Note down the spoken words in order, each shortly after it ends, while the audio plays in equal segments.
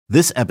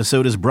This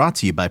episode is brought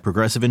to you by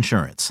Progressive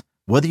Insurance.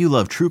 Whether you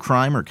love true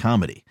crime or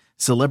comedy,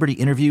 celebrity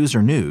interviews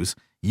or news,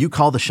 you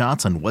call the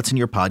shots on what's in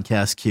your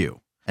podcast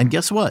queue. And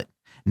guess what?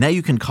 Now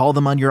you can call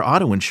them on your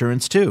auto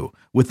insurance too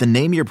with the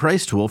Name Your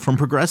Price tool from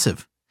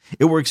Progressive.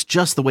 It works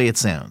just the way it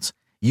sounds.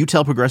 You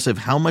tell Progressive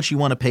how much you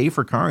want to pay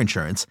for car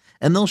insurance,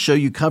 and they'll show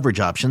you coverage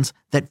options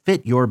that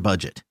fit your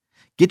budget.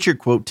 Get your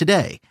quote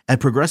today at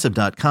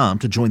Progressive.com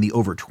to join the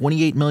over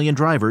 28 million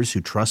drivers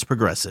who trust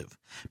Progressive.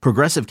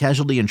 Progressive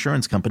Casualty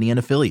Insurance Company and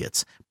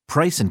Affiliates.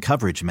 Price and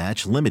coverage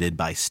match limited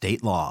by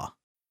state law.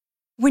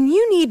 When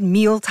you need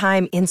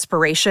mealtime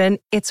inspiration,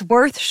 it's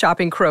worth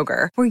shopping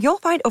Kroger, where you'll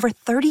find over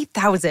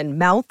 30,000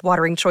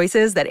 mouth-watering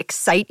choices that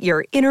excite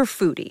your inner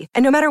foodie.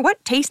 And no matter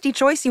what tasty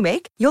choice you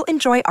make, you'll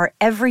enjoy our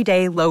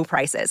everyday low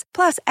prices,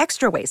 plus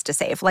extra ways to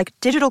save, like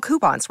digital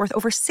coupons worth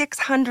over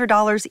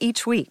 $600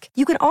 each week.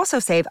 You can also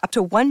save up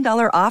to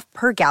 $1 off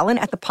per gallon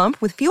at the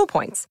pump with fuel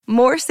points.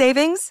 More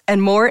savings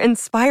and more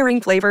inspiring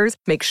flavors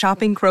make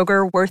shopping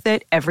Kroger worth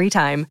it every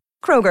time.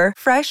 Kroger,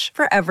 fresh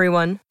for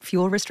everyone.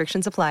 Fuel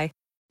restrictions apply.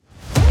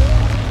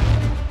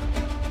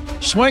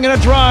 Swinging a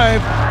drive,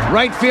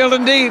 right field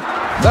and deep.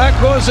 Back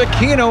goes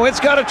Aquino. It's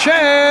got a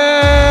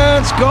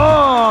chance.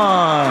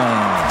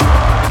 Gone.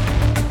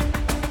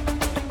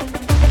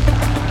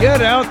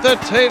 Get out the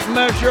tape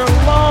measure.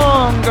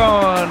 Long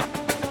gone.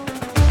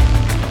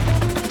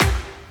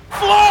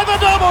 Fly the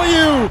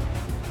W!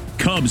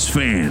 Cubs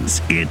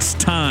fans, it's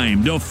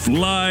time to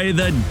fly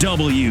the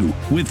W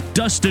with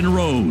Dustin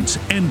Rhodes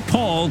and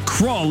Paul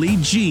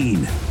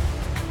Crawley-Jean.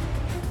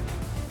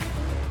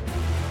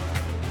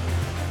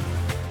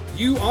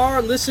 You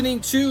are listening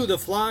to the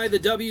Fly the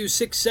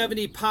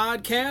W670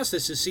 podcast.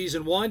 This is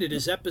season 1. It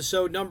is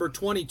episode number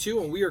 22,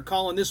 and we are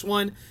calling this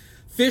one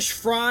Fish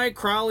Fry.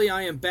 Crowley,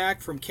 I am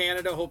back from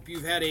Canada. Hope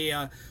you've had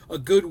a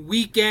good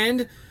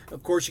weekend.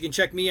 Of course, you can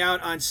check me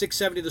out on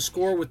 670 The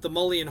Score with the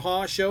Mully and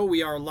Haw Show.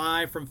 We are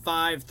live from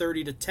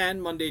 5:30 to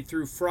 10, Monday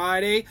through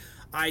Friday.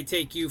 I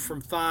take you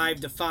from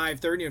 5 to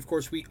 5:30. And, of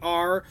course, we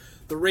are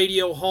the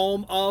radio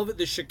home of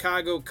the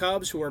Chicago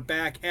Cubs, who are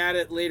back at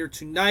it later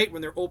tonight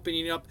when they're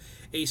opening up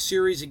a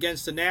series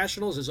against the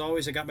Nationals. As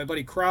always, I got my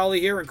buddy Crowley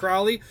here. And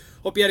Crowley,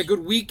 hope you had a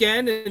good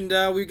weekend, and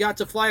we got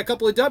to fly a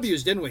couple of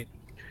W's, didn't we?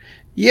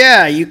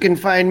 Yeah, you can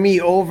find me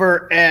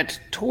over at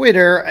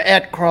Twitter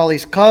at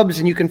Crawley's Cubs,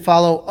 and you can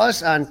follow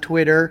us on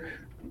Twitter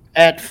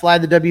at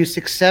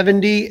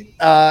FlyTheW670,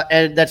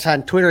 and that's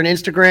on Twitter and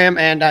Instagram,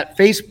 and at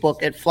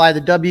Facebook at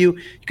FlyTheW. You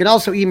can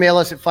also email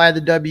us at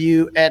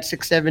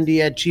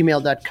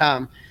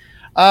FlyTheW670@gmail.com.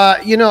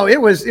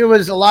 It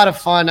was a lot of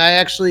fun. I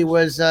actually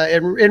was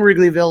in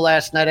Wrigleyville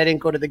last night. I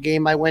didn't go to the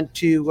game. I went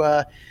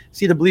to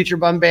see the Bleacher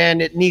Bum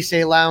Band at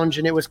Nisei Lounge,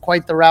 and it was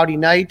quite the rowdy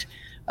night.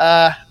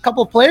 A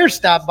couple of players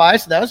stopped by,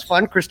 so that was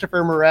fun.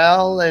 Christopher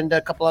Morel and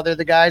a couple other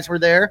the guys were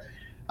there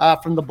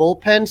from the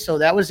bullpen, so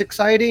that was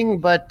exciting.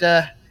 But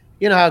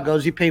you know how it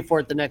goes. You pay for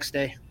it the next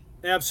day.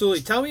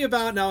 Absolutely. Tell me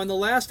about, now in the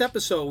last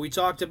episode, we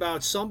talked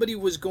about somebody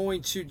was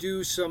going to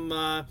do some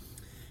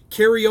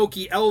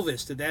karaoke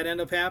Elvis. Did that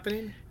end up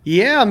happening?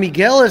 Yeah,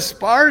 Miguel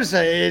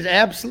Esparza is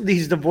absolutely,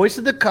 he's the voice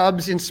of the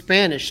Cubs in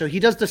Spanish. So he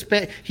does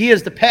he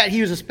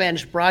was a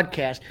Spanish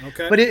broadcast.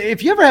 Okay. But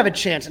if you ever have a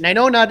chance, and I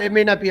know it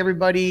may not be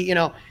everybody,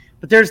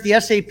 but there's the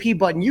SAP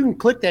button. You can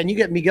click that and you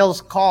get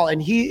Miguel's call,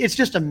 and it's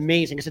just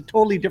amazing. It's a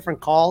totally different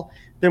call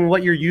than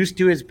what you're used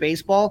to as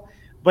baseball,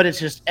 but it's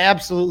just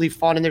absolutely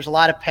fun, and there's a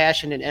lot of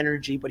passion and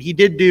energy. But he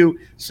did do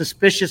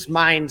Suspicious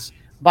Minds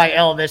by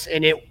Elvis,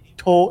 and it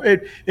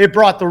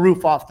brought the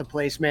roof off the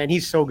place, man.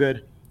 He's so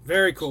good.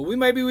 Very cool.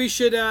 Maybe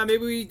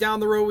down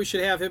the road we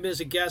should have him as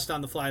a guest on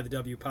the Fly the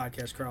W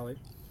podcast, Crowley.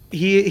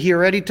 He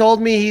already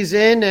told me he's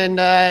in,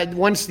 and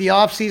once the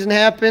off season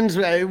happens,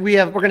 we're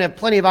going to have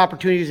plenty of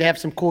opportunities to have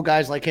some cool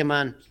guys like him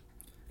on.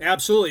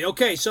 Absolutely.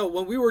 Okay, so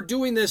when we were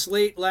doing this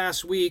late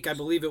last week, I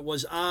believe it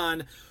was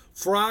on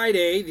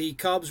Friday, the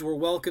Cubs were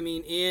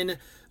welcoming in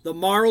the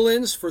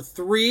Marlins for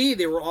 3.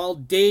 They were all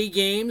day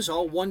games,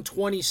 all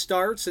 120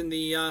 starts, and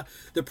the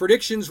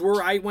predictions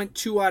were I went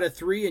 2 out of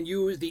 3, and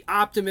you, the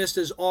optimist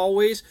as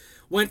always,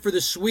 went for the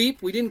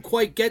sweep. We didn't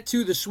quite get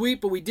to the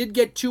sweep, but we did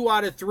get 2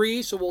 out of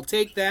 3, so we'll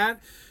take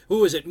that.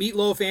 Who is it?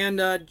 Meatloaf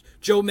and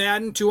Joe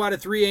Madden. 2 out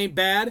of 3 ain't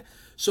bad.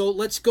 So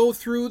let's go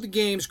through the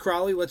games,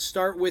 Crowley. Let's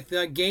start with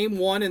Game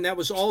 1, and that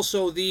was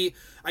also the,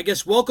 I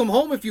guess, welcome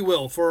home, if you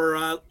will,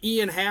 for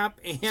Ian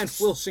Happ and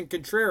Wilson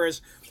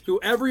Contreras, who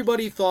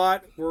everybody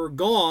thought were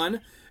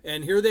gone,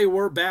 and here they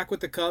were back with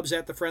the Cubs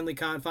at the friendly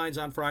confines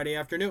on Friday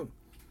afternoon.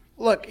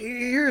 Look,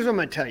 here's what I'm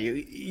going to tell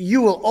you.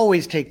 You will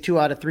always take 2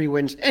 out of 3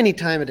 wins any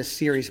time at a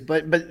series,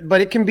 but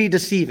it can be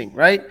deceiving,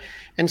 right?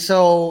 And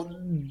so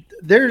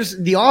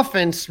the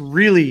offense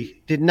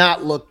really did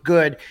not look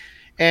good.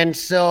 And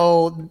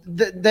so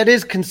that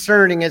is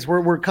concerning as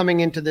we're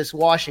coming into this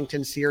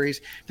Washington series.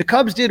 The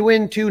Cubs did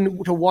win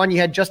 2-1. You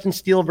had Justin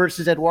Steele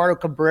versus Eduardo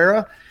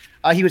Cabrera.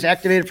 He was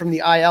activated from the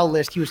IL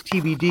list. He was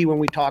TBD when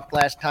we talked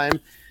last time.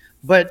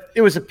 But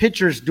it was a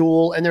pitcher's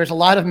duel, and there's a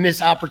lot of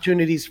missed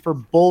opportunities for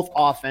both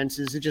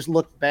offenses. It just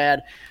looked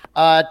bad.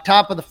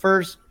 Top of the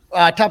first,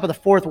 top of the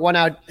fourth, 1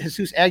 out.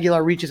 Jesus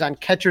Aguilar reaches on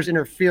catcher's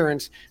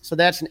interference, so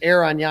that's an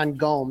error on Yan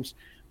Gomes.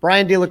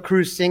 Brian De La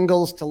Cruz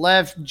singles to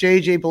left.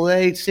 J.J.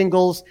 Belay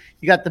singles.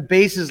 You got the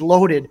bases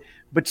loaded,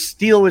 but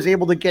Steele was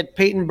able to get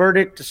Peyton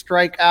Burdick to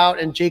strike out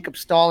and Jacob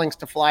Stallings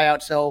to fly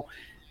out. So,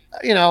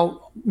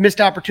 missed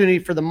opportunity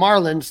for the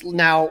Marlins.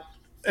 Now,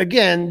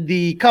 again,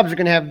 the Cubs are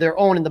going to have their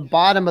own in the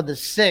bottom of the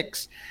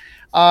sixth.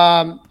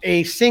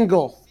 A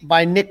single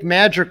by Nick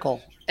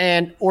Madrigal,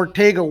 and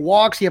Ortega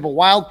walks. You have a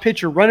wild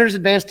pitcher. Runners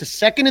advance to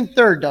second and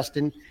third,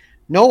 Dustin.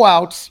 No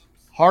outs.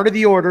 Heart of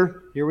the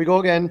order. Here we go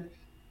again.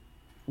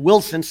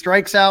 Wilson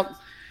strikes out.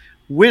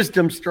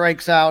 Wisdom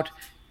strikes out.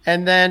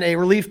 And then a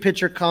relief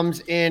pitcher comes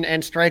in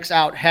and strikes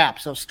out Happ.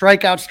 So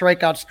strikeout,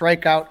 strikeout,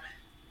 strikeout.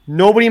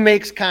 Nobody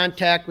makes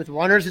contact with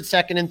runners at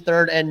second and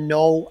third and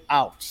no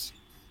outs.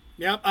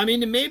 Yeah, I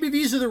mean, maybe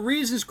these are the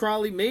reasons,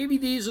 Crawley. Maybe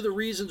these are the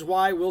reasons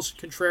why Wilson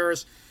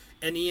Contreras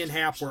and Ian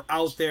Happ were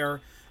out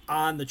there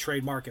on the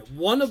trade market.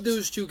 One of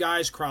those two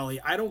guys,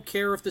 Crawley, I don't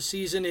care if the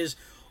season is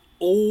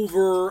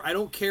over. I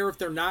don't care if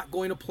they're not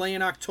going to play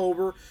in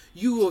October.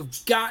 You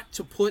have got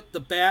to put the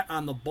bat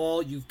on the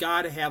ball. You've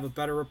got to have a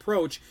better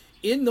approach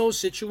in those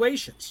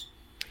situations.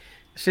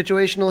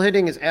 Situational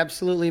hitting has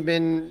absolutely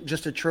been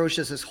just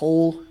atrocious this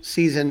whole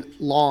season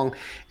long.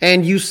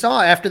 And you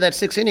saw after that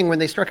sixth inning when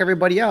they struck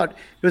everybody out,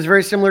 it was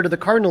very similar to the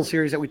Cardinals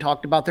series that we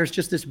talked about. There's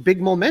just this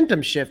big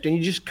momentum shift, and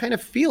you just kind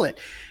of feel it.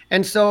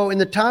 And so in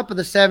the top of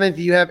the seventh,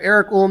 you have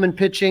Eric Ullman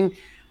pitching.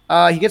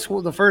 He gets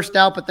the first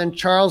out, but then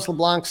Charles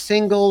LeBlanc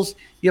singles.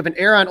 You have an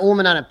error on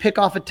Ullman on a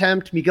pickoff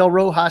attempt. Miguel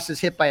Rojas is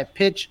hit by a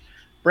pitch.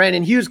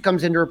 Brandon Hughes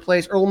comes in to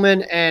replace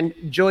Ullman, and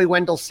Joey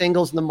Wendell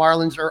singles, and the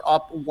Marlins are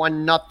up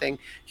 1-0.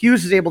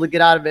 Hughes is able to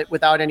get out of it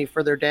without any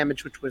further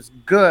damage, which was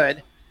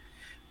good.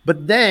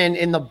 But then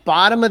in the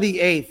bottom of the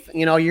eighth,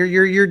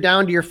 you're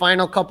down to your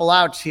final couple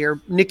outs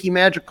here. Nicky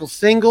Madrigal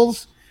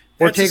singles.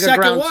 That's the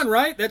second one,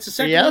 right? That's the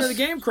second one of the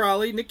game,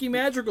 Crawley. Nicky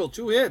Madrigal,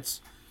 2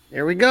 hits.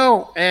 There we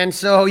go. And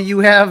so you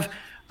have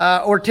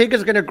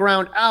Ortega's going to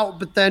ground out,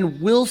 but then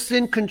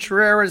Wilson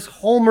Contreras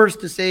homers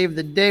to save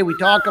the day. We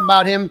talk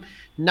about him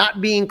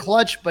not being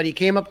clutch, but he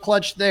came up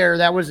clutch there.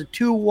 That was a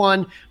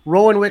 2-1.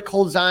 Rowan Wick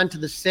holds on to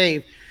the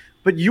save.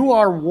 But you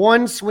are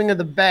one swing of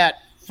the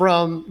bat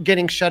from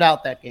getting shut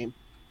out that game.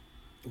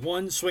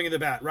 One swing of the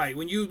bat, right.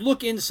 When you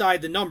look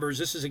inside the numbers,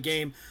 this is a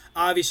game,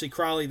 obviously,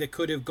 Crawley, that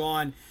could have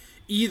gone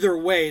either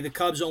way. The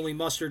Cubs only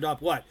mustered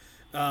up,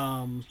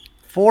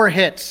 4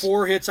 hits.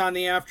 4 hits on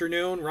the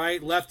afternoon,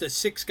 right? Left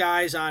 6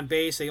 guys on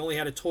base. They only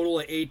had a total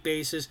of 8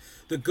 bases.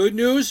 The good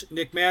news,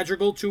 Nick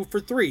Madrigal, 2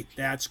 for 3.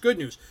 That's good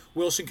news.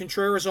 Wilson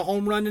Contreras, a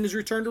home run in his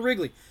return to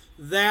Wrigley.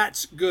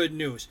 That's good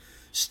news.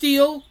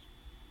 Steele,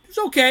 it's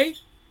okay.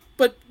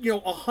 But,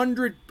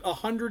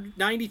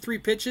 193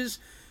 pitches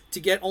to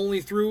get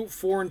only through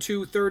 4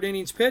 2 third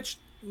innings pitched,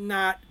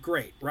 not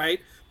great, right?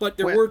 But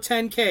there were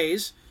 10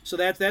 Ks, so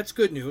that's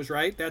good news,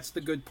 right? That's the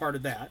good part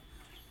of that.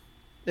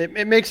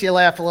 It makes you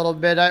laugh a little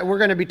bit. We're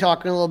going to be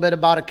talking a little bit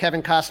about a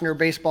Kevin Costner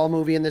baseball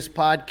movie in this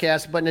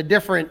podcast, but in a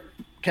different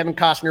Kevin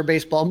Costner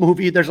baseball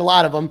movie, there's a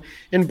lot of them.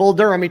 In Bull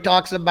Durham, he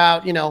talks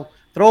about,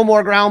 throw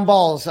more ground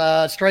balls,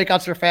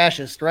 strikeouts are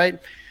fascist, right?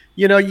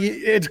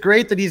 It's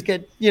great that you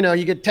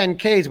get 10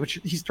 Ks, which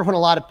he's throwing a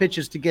lot of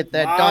pitches to get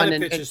that done.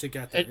 To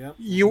get that, yeah.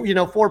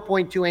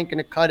 4.2 ain't going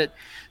to cut it.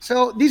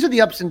 So these are the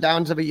ups and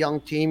downs of a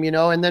young team,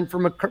 and then for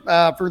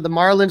the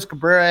Marlins,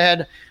 Cabrera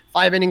had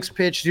 5 innings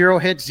pitched, 0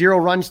 hits, 0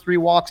 runs, 3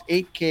 walks,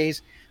 8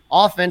 Ks.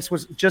 Offense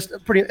was just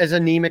pretty as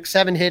anemic.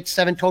 7 hits,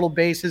 7 total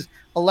bases,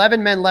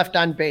 11 men left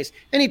on base.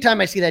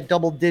 Anytime I see that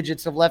double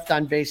digits of left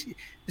on base,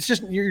 it's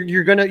just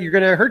you're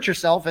gonna hurt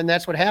yourself, and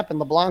that's what happened.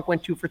 LeBlanc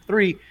went 2 for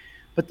 3,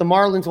 but the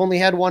Marlins only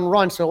had 1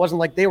 run, so it wasn't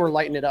like they were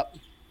lighting it up.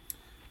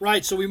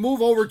 Right, so we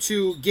move over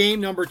to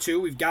game number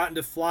 2. We've gotten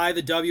to fly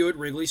the W at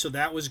Wrigley, so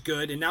that was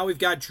good. And now we've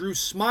got Drew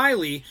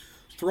Smyly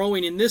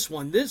throwing in this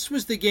one. This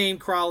was the game,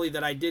 Crawley,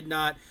 that I did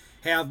not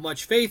have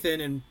much faith in,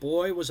 and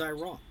boy, was I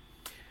wrong.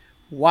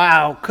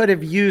 Wow, could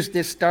have used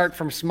this start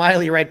from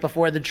Smyly right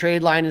before the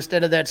trade line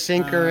instead of that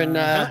sinker in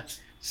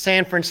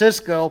San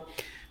Francisco.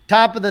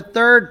 Top of the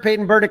third,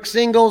 Peyton Burdick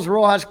singles,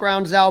 Rojas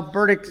grounds out,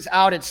 Burdick is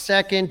out at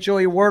second,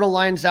 Joey Wardle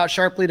lines out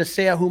sharply to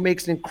Seiya, who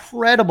makes an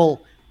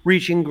incredible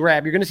reaching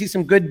grab. You're going to see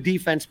some good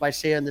defense by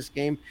Seiya in this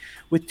game.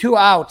 With 2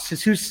 outs,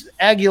 Jesus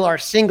Aguilar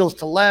singles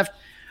to left,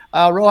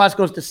 Rojas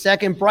goes to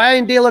second,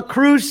 Brian De La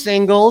Cruz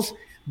singles,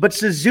 but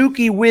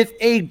Suzuki with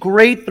a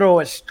great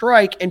throw, a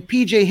strike, and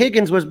P.J.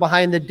 Higgins was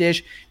behind the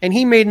dish, and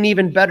he made an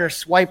even better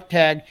swipe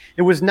tag.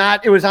 It was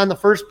on the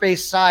first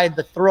base side,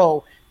 the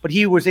throw, but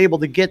he was able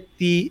to get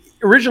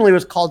originally it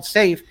was called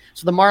safe,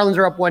 so the Marlins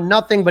are up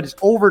 1-0, but it's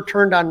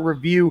overturned on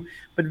review.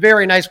 But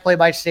very nice play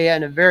by Seiya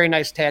and a very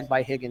nice tag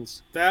by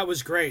Higgins. That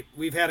was great.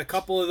 We've had a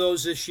couple of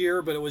those this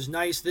year, but it was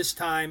nice this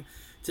time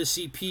to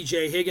see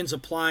P.J. Higgins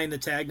applying the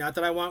tag. Not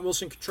that I want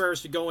Wilson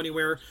Contreras to go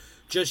anywhere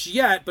just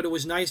yet, but it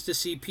was nice to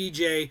see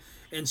PJ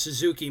and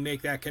Suzuki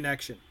make that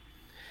connection.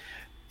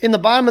 In the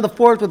bottom of the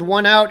fourth with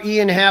 1 out,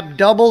 Ian Happ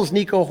doubles,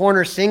 Nico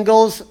Hoerner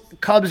singles.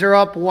 Cubs are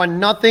up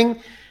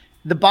 1-0.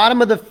 The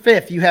bottom of the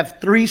fifth, you have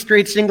 3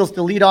 straight singles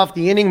to lead off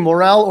the inning,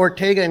 Morel,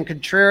 Ortega, and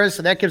Contreras,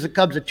 so that gives the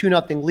Cubs a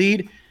 2-0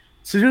 lead.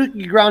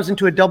 Suzuki grounds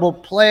into a double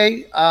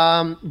play,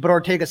 but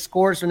Ortega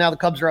scores, so now the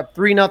Cubs are up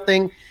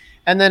 3-0.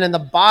 And then in the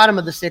bottom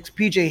of the sixth,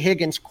 P.J.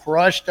 Higgins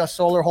crushed a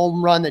solar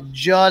home run that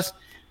just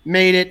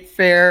made it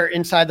fair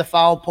inside the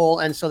foul pole,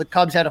 and so the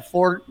Cubs had a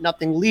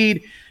 4-0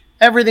 lead.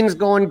 Everything's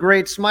going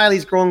great.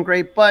 Smiley's growing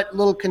great, but a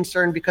little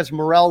concerned because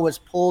Morel was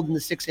pulled in the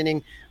 6th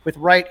inning with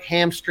right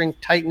hamstring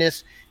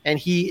tightness, and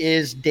he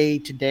is day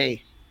to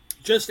day.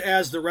 Just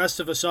as the rest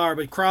of us are.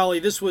 But Crowley,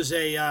 this was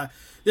a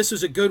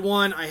good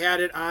one. I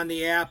had it on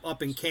the app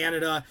up in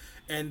Canada,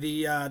 and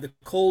the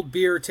cold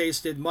beer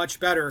tasted much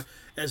better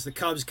as the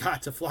Cubs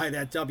got to fly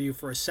that W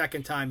for a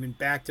second time in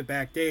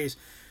back-to-back days.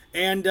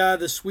 And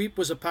the sweep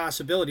was a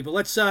possibility. But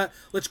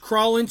let's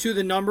crawl into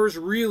the numbers.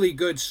 Really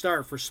good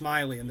start for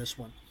Smiley in this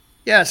one.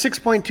 Yeah,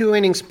 6.2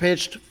 innings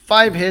pitched,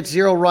 5 hits,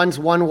 0 runs,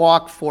 1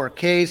 walk, 4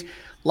 Ks.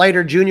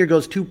 Leiter Jr.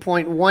 goes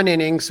 2.1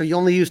 innings, so you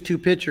only use 2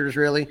 pitchers,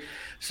 really.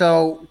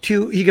 So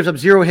he gives up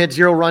 0 hits,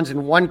 0 runs,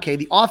 and 1 K.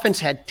 The offense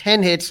had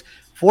 10 hits,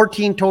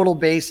 14 total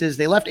bases.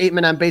 They left 8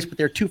 men on base, but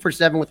they're 2 for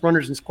 7 with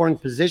runners in scoring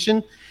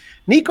position.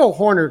 Nico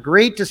Hoerner,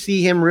 great to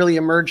see him really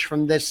emerge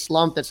from this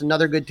slump. That's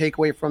another good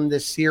takeaway from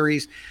this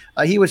series.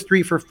 He was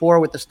 3 for 4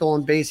 with the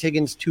stolen base.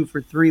 Higgins 2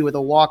 for 3 with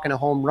a walk and a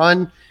home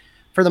run.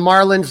 For the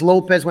Marlins,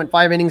 Lopez went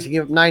 5 innings. He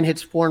gave up 9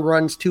 hits, 4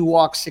 runs, 2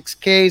 walks, 6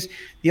 Ks.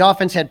 The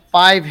offense had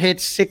 5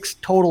 hits, 6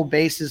 total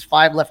bases,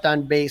 5 left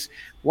on base,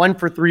 1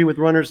 for 3 with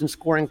runners in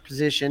scoring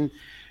position.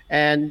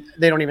 And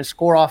they don't even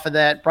score off of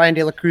that. Brian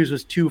De La Cruz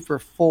was 2 for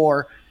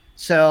 4.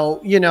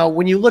 So,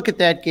 when you look at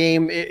that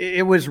game,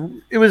 it was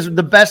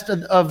the best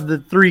of the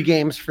 3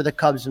 games for the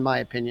Cubs, in my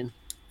opinion.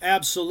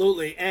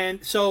 Absolutely.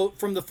 And so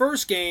from the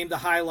first game, the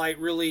highlight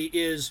really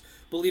is,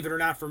 believe it or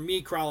not, for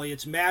me, Crowley,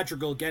 it's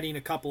Madrigal getting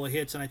a couple of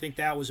hits, and I think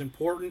that was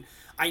important.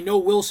 I know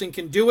Wilson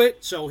can do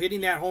it, so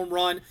hitting that home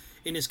run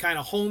in his kind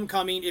of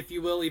homecoming, if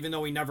you will, even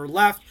though he never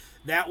left,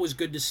 that was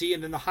good to see.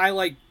 And then the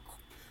highlight,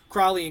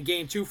 Crowley, in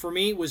game 2 for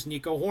me was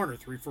Nico Hoerner,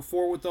 3 for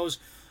 4 with those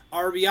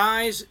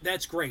RBIs.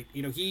 That's great.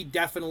 He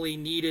definitely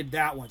needed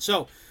that one.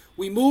 So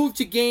we moved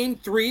to game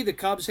 3. The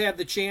Cubs had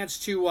the chance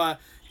to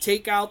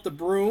take out the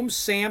brooms.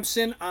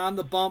 Sampson on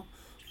the bump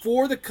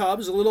for the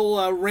Cubs. A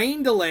little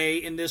rain delay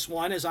in this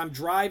one as I'm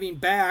driving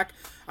back.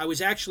 I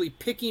was actually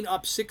picking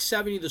up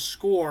 670 the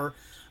score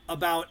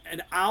about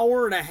an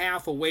hour and a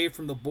half away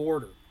from the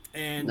border.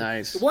 And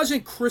nice. It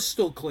wasn't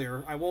crystal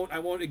clear. I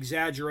won't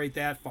exaggerate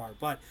that far,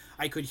 but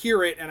I could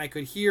hear it, and I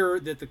could hear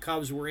that the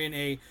Cubs were in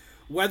a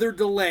weather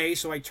delay,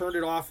 so I turned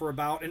it off for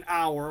about an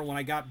hour. When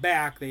I got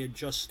back, they had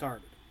just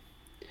started.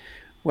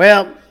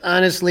 Well,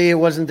 honestly, it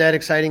wasn't that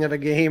exciting of a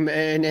game.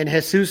 And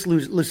Jesus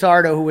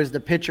Luzardo, who was the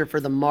pitcher for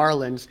the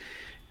Marlins,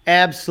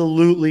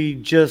 absolutely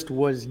just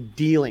was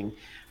dealing.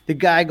 The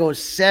guy goes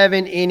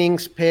 7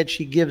 innings pitched.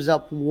 He gives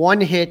up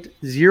 1 hit,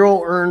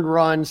 0 earned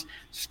runs,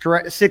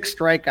 6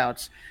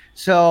 strikeouts.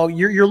 So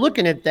you're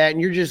looking at that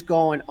and you're just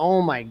going,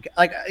 oh my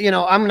God.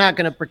 I'm not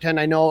going to pretend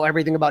I know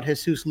everything about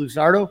Jesus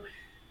Luzardo,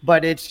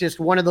 but it's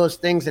just one of those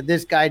things that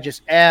this guy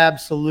just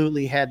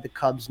absolutely had the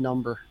Cubs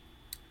number.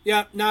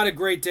 Yeah, not a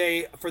great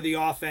day for the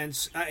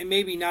offense.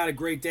 Maybe not a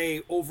great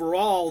day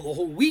overall the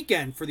whole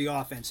weekend for the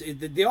offense.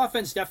 The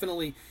offense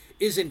definitely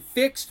isn't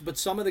fixed, but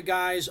some of the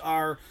guys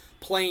are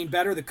playing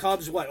better. The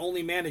Cubs,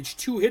 only managed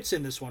 2 hits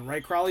in this one,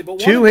 right, Crowley?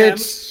 But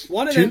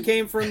one of them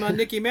came from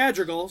Nicky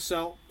Madrigal,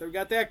 so they've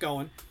got that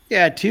going.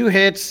 Yeah, 2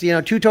 hits,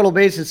 2 total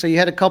bases, so you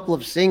had a couple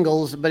of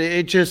singles, but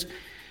it just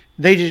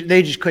they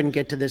just couldn't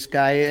get to this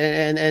guy.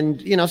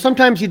 And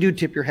sometimes you do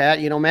tip your hat.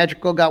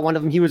 Madrigal got one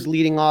of them. He was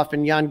leading off,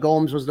 and Yan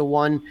Gomes was the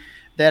one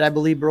that I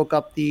believe broke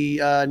up the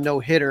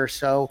no-hitter.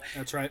 So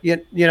that's right.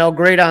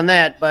 Great on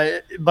that.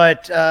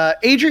 But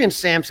Adrian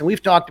Sampson,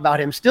 we've talked about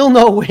him. Still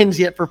no wins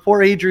yet for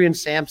poor Adrian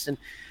Sampson.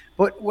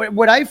 But what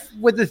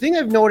the thing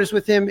I've noticed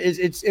with him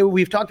is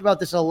we've talked about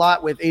this a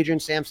lot with Adrian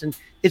Sampson.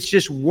 It's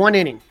just 1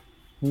 inning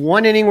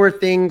where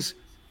things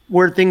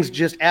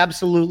just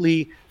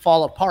absolutely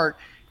fall apart.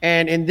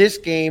 And in this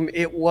game,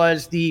 it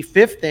was the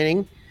 5th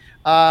inning.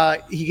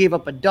 He gave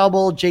up a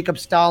double, Jacob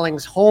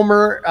Stallings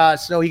homer.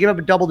 So he gave up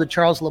a double to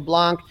Charles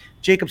LeBlanc,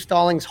 Jacob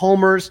Stallings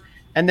homers,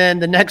 and then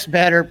the next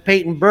batter,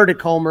 Peyton Burdick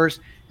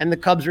homers, and the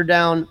Cubs are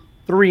down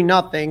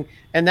 3-0.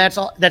 And that's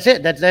all. That's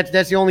it.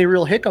 That's the only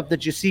real hiccup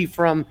that you see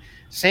from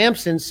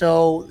Sampson.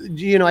 So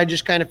I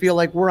just kind of feel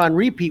like we're on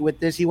repeat with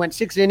this. He went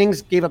 6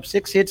 innings, gave up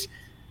 6 hits.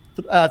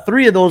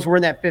 3 of those were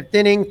in that 5th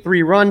inning.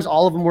 3 runs,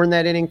 all of them were in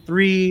that inning.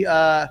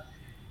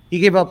 He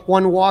gave up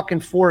 1 walk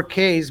and 4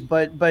 Ks,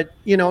 but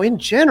in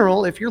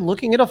general, if you're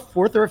looking at a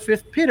 4th or a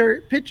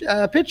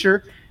 5th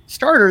pitcher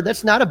starter,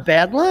 that's not a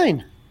bad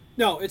line.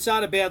 No, it's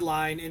not a bad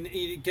line, and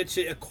it gets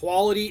you a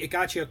quality. It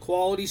got you a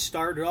quality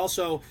start. It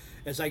also,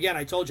 as again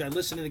I told you, I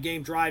listened to the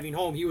game driving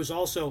home. He was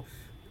also,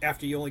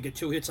 after you only get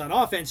 2 hits on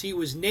offense, he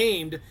was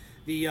named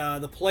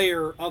the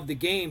player of the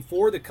game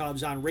for the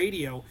Cubs on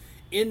radio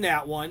in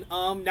that one.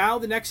 Now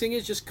the next thing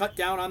is just cut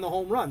down on the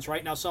home runs.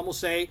 Right now, some will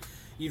say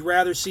you'd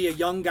rather see a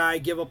young guy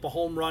give up a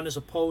home run as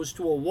opposed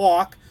to a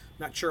walk.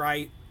 Not sure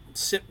I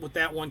sit with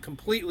that one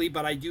completely,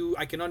 but I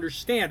can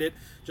understand it.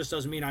 Just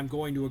doesn't mean I'm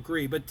going to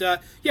agree. But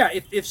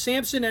if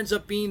Sampson ends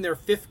up being their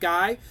fifth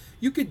guy,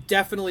 you could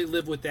definitely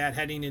live with that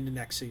heading into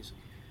next season.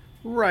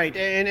 Right,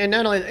 and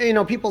not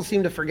only, people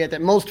seem to forget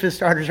that most fifth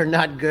starters are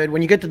not good.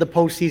 When you get to the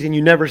postseason,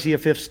 you never see a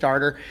fifth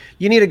starter.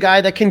 You need a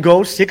guy that can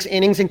go 6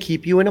 innings and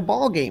keep you in a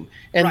ball game,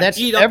 and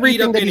that's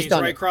everything that he's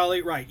done. Right,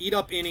 Crowley. Right, eat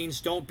up innings.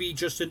 Don't be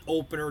just an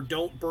opener.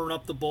 Don't burn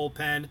up the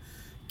bullpen.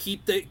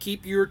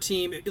 Keep your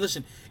team.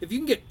 Listen, if you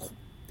can get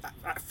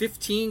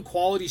 15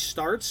 quality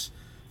starts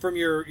from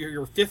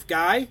your fifth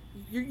guy,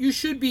 you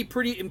should be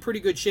in pretty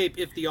good shape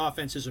if the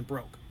offense isn't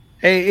broke.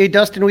 Hey,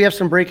 Dustin, we have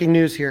some breaking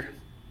news here.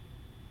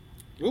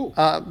 Ooh.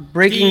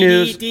 Breaking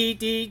news.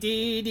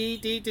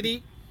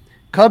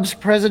 Cubs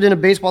president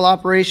of baseball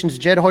operations,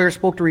 Jed Hoyer,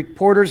 spoke to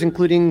reporters,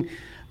 including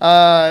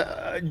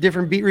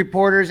different beat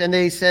reporters, and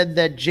they said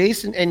that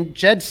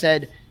Jed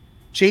said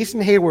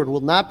Jason Heyward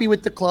will not be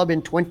with the club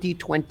in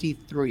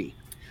 2023.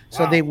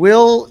 So they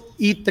will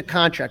eat the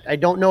contract. I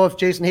don't know if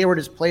Jason Heyward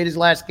has played his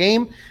last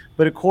game,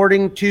 but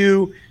according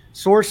to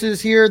sources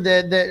here,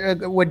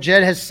 that what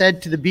Jed has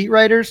said to the beat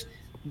writers,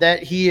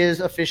 that he is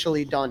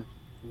officially done.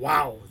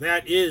 Wow,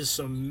 that is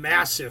some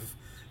massive,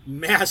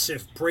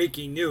 massive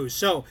breaking news.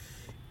 So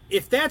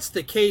if that's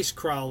the case,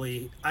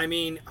 Crowley, I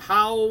mean,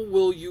 how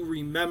will you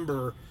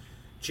remember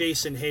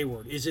Jason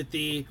Heyward? Is it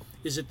the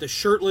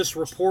shirtless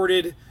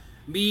reported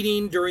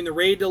meeting during the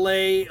rain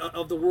delay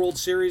of the World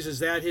Series? Is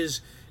that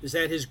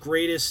his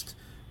greatest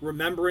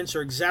remembrance,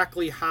 or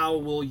exactly how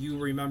will you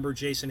remember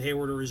Jason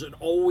Heyward? Or is it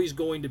always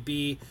going to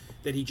be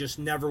that he just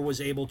never was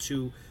able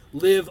to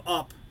live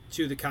up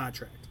to the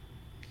contract?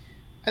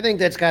 I think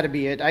that's got to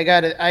be it. I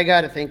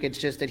gotta think it's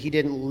just that he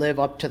didn't live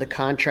up to the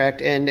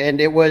contract, and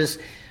it was.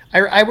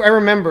 I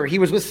remember he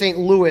was with St.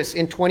 Louis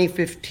in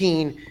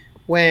 2015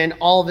 when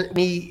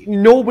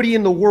nobody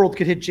in the world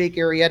could hit Jake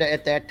Arrieta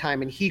at that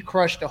time, and he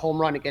crushed a home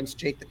run against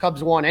Jake. The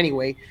Cubs won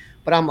anyway,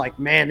 but I'm like,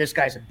 man, this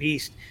guy's a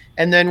beast.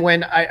 And then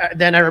when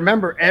I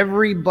remember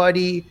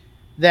everybody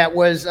that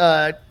was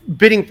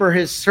bidding for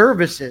his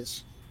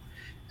services,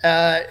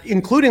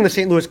 including the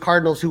St. Louis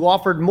Cardinals, who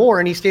offered more,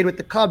 and he stayed with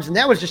the Cubs, and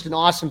that was just an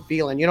awesome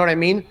feeling. You know what I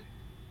mean?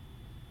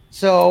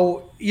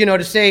 So,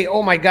 to say,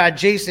 oh my God,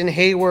 Jason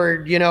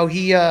Heyward,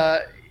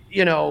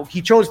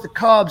 he chose the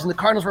Cubs, and the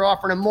Cardinals were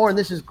offering him more, and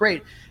this is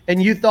great.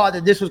 And you thought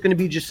that this was going to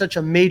be just such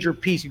a major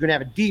piece. You're going to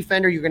have a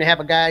defender. You're going to have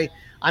a guy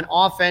on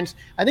offense.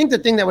 I think the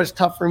thing that was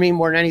tough for me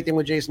more than anything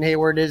with Jason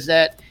Heyward is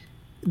that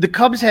the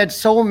Cubs had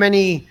so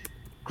many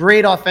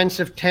great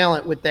offensive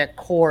talent with that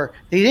core.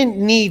 They didn't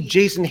need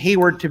Jason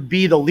Heyward to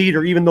be the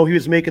leader, even though he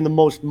was making the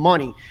most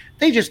money.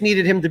 They just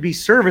needed him to be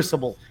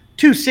serviceable,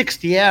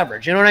 260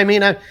 average. You know what I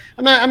mean? I'm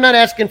not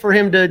asking for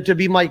him to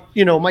be Mike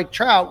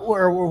Trout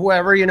or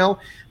whoever,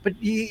 but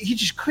he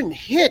just couldn't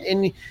hit.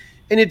 And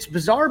it's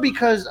bizarre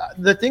because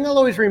the thing I'll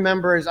always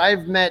remember is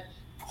I've met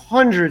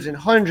hundreds and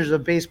hundreds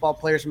of baseball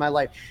players in my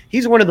life.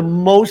 He's one of the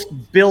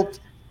most built,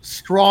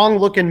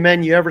 strong-looking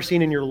men you ever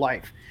seen in your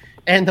life.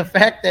 And the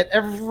fact that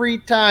every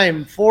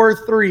time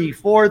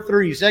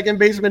 4-3, second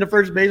baseman to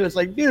first baseman, it's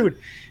like, dude,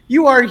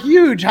 you are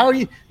huge. How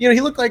he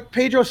looked like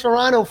Pedro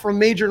Serrano from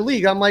Major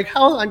League. I'm like,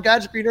 how on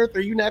God's green earth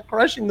are you not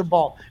crushing the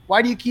ball?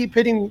 Why do you keep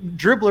hitting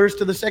dribblers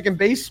to the second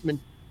baseman?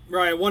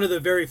 Right. One of the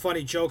very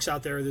funny jokes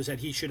out there is that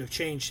he should have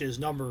changed his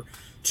number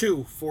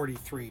to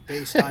 43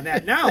 based on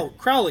that. Now,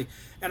 Crowley,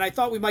 and I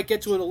thought we might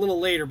get to it a little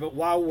later, but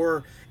while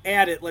we're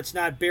at it, let's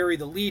not bury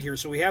the lead here.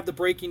 So we have the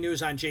breaking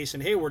news on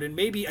Jason Heyward, and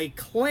maybe a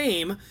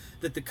claim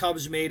that the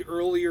Cubs made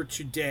earlier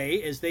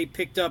today as they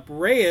picked up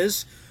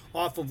Reyes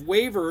off of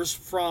waivers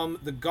from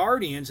the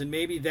Guardians, and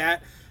maybe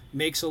that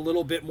makes a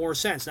little bit more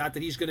sense. Not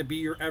that he's going to be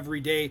your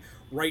everyday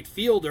right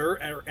fielder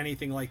or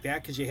anything like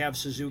that, because you have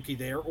Suzuki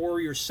there,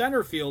 or your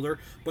center fielder,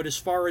 but as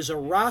far as a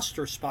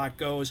roster spot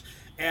goes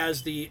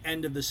as the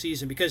end of the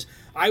season. Because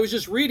I was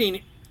just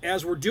reading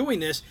as we're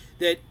doing this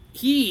that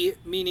he,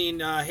 meaning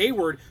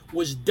Heyward,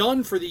 was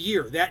done for the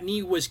year. That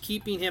knee was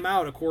keeping him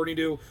out, according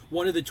to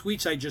one of the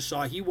tweets I just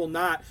saw. He will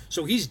not,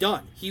 so he's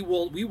done. We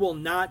will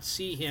not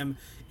see him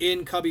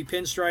in Cubby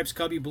pinstripes,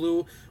 Cubby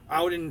blue,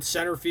 out in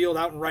center field,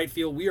 out in right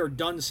field. We are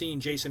done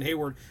seeing Jason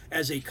Heyward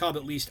as a Cub,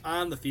 at least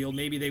on the field.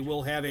 Maybe they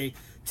will have a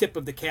tip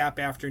of the cap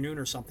afternoon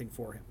or something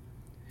for him.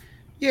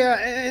 Yeah,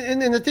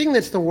 and the thing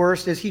that's the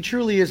worst is he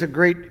truly is a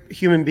great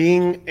human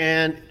being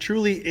and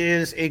truly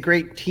is a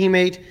great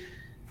teammate.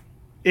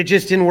 It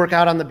just didn't work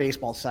out on the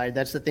baseball side.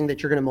 That's the thing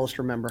that you're going to most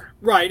remember.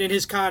 Right, and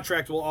his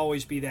contract will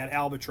always be that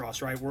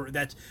albatross, right?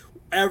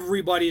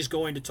 Everybody's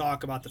going to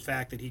talk about the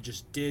fact that he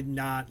just did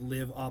not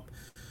live up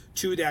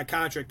to that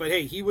contract. But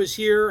hey, he was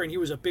here, and he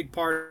was a big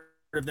part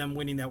of them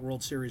winning that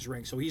World Series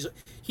ring. So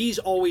he's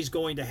always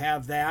going to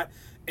have that.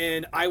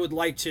 And I would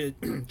like to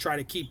try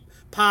to keep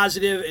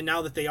positive. And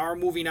now that they are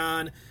moving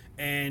on,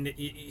 and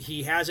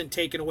he hasn't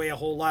taken away a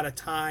whole lot of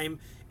time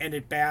and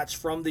at bats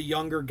from the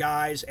younger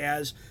guys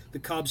as the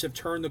Cubs have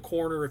turned the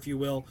corner, if you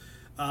will,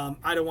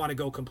 I don't want to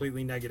go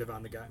completely negative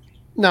on the guy.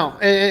 No,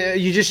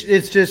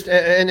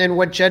 and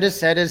what Jed has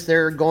said is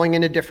they're going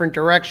in a different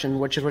direction,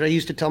 which is what I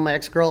used to tell my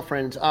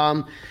ex-girlfriends.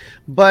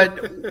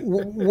 But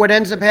what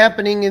ends up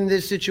happening in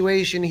this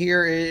situation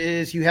here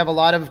is you have a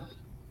lot of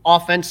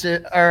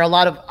offensive or a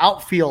lot of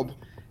outfield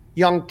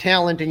young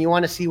talent, and you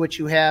want to see what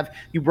you have.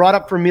 You brought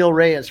up Fermil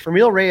Reyes.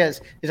 Fermil Reyes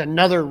is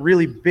another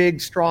really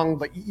big, strong,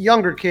 but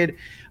younger kid.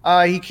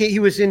 He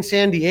was in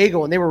San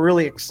Diego, and they were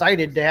really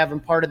excited to have him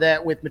part of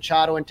that with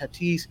Machado and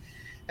Tatis.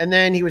 And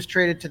then he was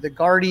traded to the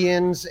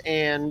Guardians,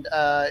 and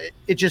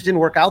it just didn't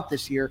work out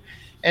this year.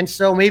 And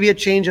so maybe a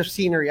change of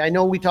scenery. I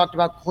know we talked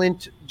about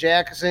Clint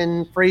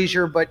Jackson,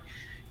 Frazier, but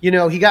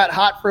he got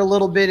hot for a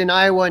little bit in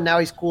Iowa, and now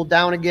he's cooled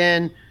down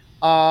again.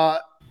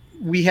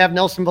 We have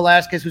Nelson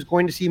Velasquez, who's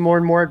going to see more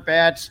and more at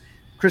bats.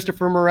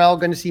 Christopher Morel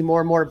going to see more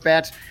and more at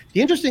bats.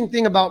 The interesting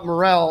thing about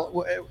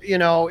Morel,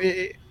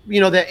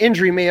 that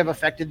injury may have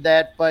affected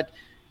that, but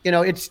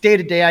it's day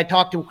to day. I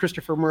talked to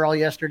Christopher Morel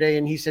yesterday,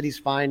 and he said he's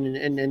fine,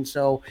 and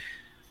so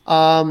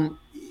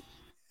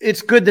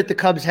it's good that the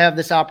Cubs have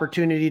this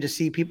opportunity to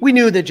see people. We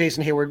knew that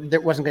Jason Hayward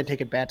wasn't going to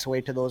take at bats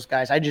away to those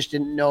guys. I just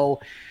didn't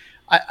know.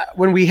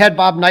 When we had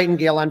Bob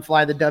Nightingale on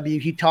Fly the W,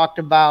 he talked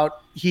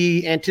about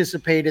he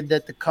anticipated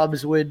that the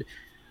Cubs would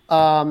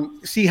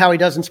see how he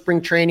does in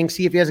spring training,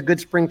 see if he has a good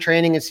spring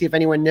training, and see if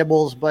anyone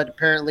nibbles. But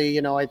apparently,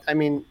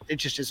 it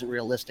just isn't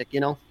realistic,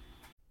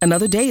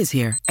 Another day is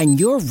here, and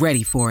you're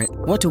ready for it.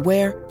 What to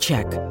wear?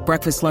 Check.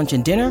 Breakfast, lunch,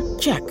 and dinner?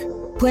 Check.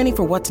 Planning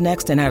for what's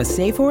next and how to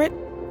save for it?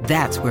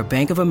 That's where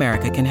Bank of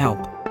America can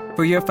help.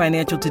 For your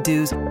financial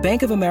to-dos,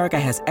 Bank of America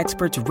has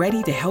experts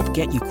ready to help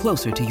get you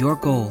closer to your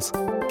goals.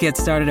 Get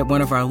started at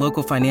one of our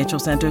local financial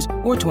centers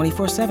or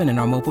 24/7 in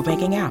our mobile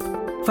banking app.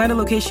 Find a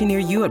location near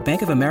you at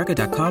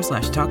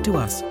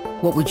bankofamerica.com/talktous.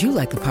 What would you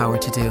like the power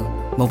to do?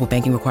 Mobile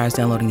banking requires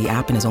downloading the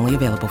app and is only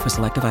available for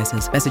select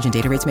devices. Message and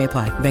data rates may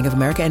apply. Bank of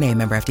America NA,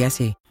 member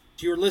FDIC.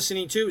 You're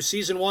listening to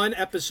Season 1,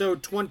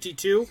 Episode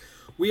 22.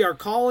 We are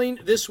calling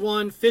this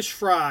one Fish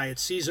Fry.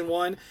 It's Season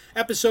 1,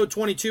 Episode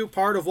 22,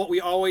 part of what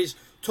we always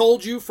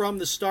told you from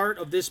the start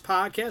of this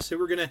podcast, that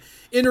we're going to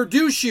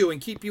introduce you and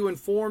keep you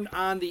informed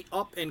on the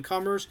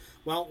up-and-comers.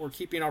 Well, we're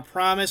keeping our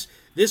promise.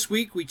 This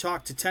week, we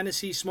talked to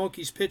Tennessee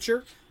Smokies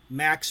pitcher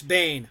Max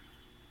Bain.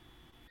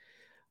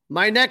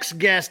 My next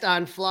guest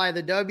on Fly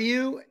the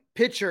W,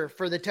 pitcher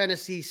for the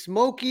Tennessee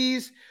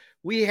Smokies,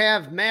 we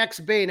have Max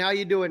Bain. How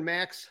you doing,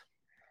 Max?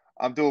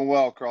 I'm doing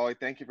well, Crawley.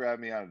 Thank you for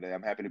having me on today.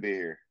 I'm happy to be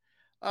here.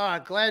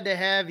 Glad to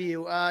have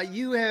you.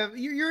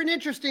 You're an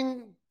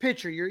interesting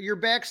pitcher. Your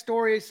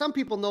backstory, some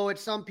people know it,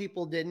 some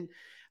people didn't.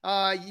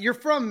 You're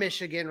from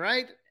Michigan,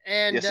 right?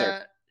 And yes,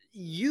 sir.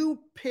 You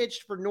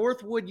pitched for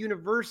Northwood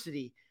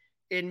University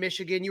in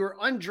Michigan. You were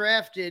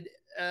undrafted,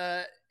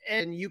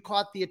 and you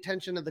caught the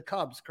attention of the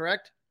Cubs,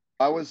 correct?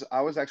 I was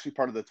actually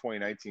part of the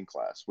 2019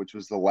 class, which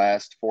was the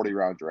last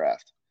 40-round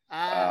draft.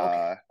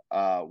 Okay.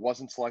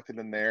 Wasn't selected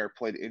in there.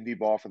 Played indie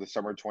ball for the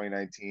summer of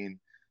 2019.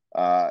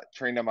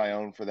 Trained on my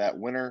own for that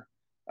winter.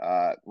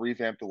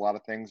 Revamped a lot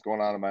of things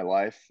going on in my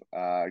life.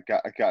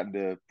 Got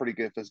into pretty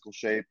good physical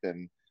shape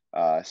and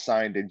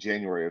signed in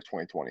January of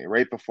 2020,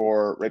 right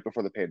before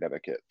the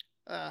pandemic hit.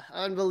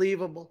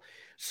 Unbelievable.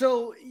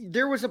 So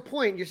there was a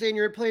point. You're saying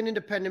you're playing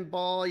independent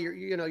ball.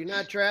 You're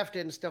not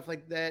drafted and stuff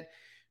like that.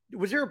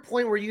 Was there a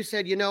point where you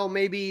said,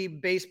 maybe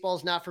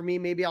baseball's not for me,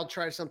 maybe I'll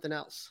try something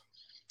else?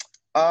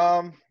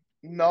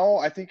 No,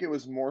 I think it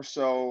was more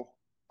so,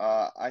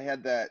 I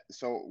had that.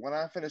 So when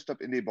I finished up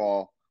indie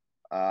ball,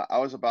 I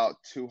was about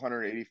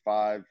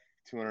 285,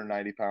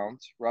 290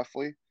 pounds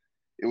roughly.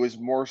 It was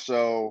more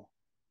so,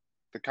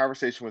 the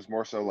conversation was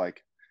more so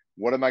like,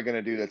 what am I going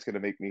to do that's going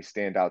to make me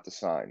stand out to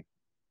sign?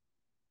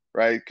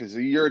 Right? Because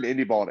you're an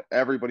indie ball and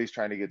everybody's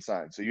trying to get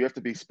signed. So you have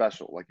to be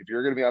special. Like if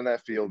you're going to be on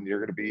that field and you're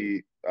going to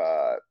be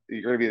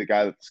the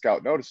guy that the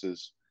scout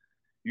notices,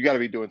 you got to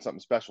be doing something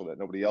special that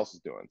nobody else is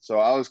doing. So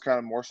I was kind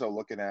of more so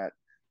looking at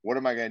what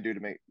am I going to do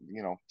to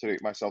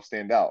make myself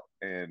stand out.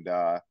 And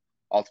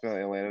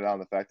ultimately I landed on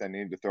the fact that I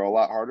needed to throw a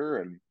lot harder,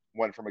 and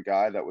went from a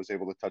guy that was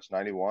able to touch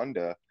 91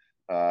 to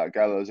a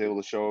guy that was able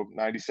to show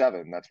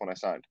 97. That's when I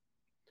signed.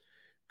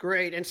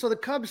 Great. And so the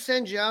Cubs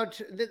send you out.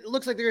 It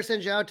looks like they're going to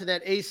send you out to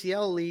that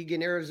ACL league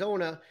in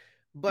Arizona,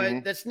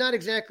 but that's not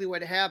exactly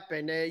what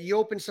happened. You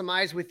opened some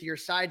eyes with your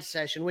side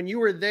session. When you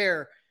were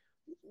there,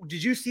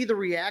 did you see the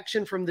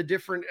reaction from the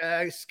different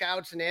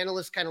scouts and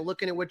analysts kind of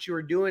looking at what you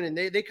were doing? And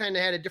they kind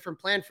of had a different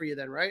plan for you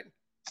then, right?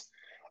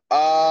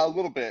 A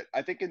little bit.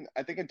 I think in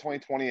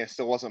 2020, I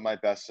still wasn't my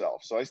best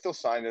self. So I still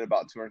signed at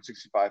about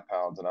 265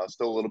 pounds, and I was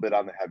still a little bit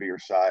on the heavier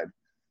side.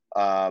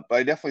 But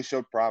I definitely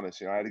showed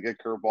promise. I had a good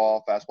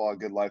curveball, fastball, a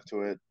good life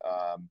to it.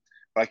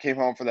 But I came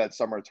home for that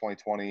summer of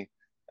 2020,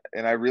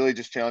 and I really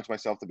just challenged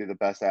myself to be the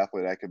best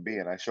athlete I could be.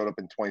 And I showed up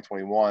in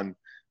 2021,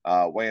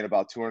 weighing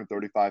about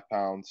 235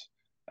 pounds.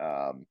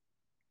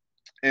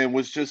 And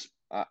was just,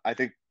 I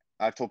think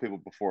I've told people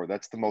before,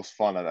 that's the most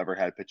fun I've ever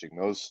had pitching.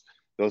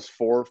 Those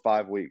 4 or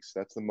 5 weeks,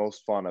 that's the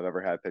most fun I've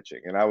ever had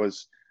pitching. And I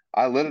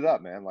lit it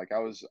up, man. Like I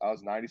was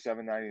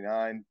 97,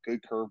 99,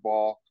 good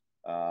curveball.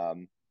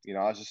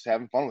 I was just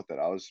having fun with it.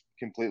 I was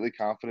completely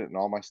confident in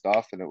all my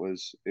stuff, and it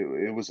was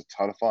a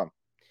ton of fun.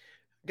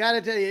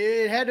 Gotta tell you,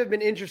 it had to have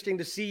been interesting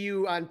to see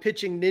you on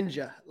Pitching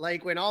Ninja.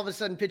 Like when all of a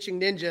sudden Pitching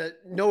Ninja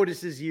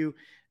notices you,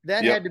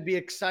 that Yep. had to be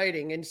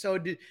exciting. And so,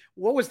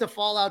 what was the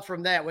fallout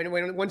from that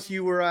when once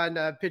you were on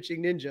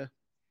Pitching Ninja?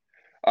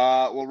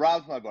 Well,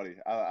 Rob's my buddy.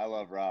 I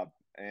love Rob,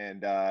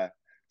 and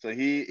so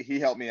he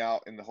helped me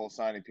out in the whole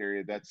signing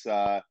period. That's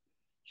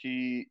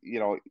he,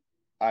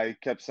 I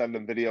kept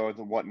sending him videos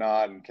and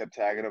whatnot, and kept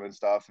tagging him and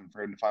stuff. And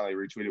for him to finally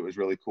retweet it was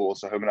really cool.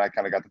 So him and I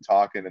kind of got to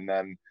talking, and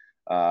then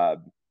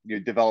you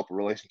develop a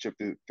relationship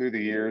through the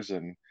years.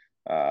 And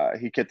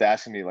he kept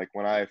asking me, like,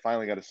 when I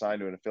finally got assigned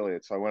to an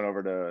affiliate. So I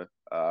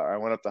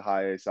went up to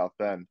High A South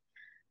Bend.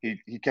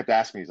 He kept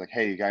asking me, he's like,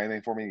 "Hey, you got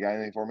anything for me? You got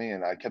anything for me?"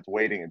 And I kept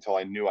waiting until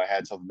I knew I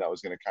had something that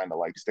was going to kind of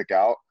like stick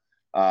out.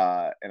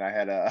 And I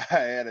had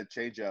a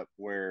change up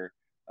where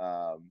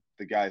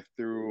the guy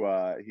threw,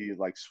 he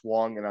like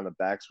swung, and on the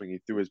backswing, he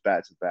threw his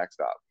bat to the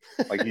backstop.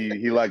 Like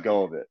he let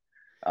go of it.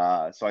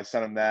 So I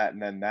sent him that,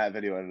 and then that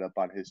video ended up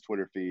on his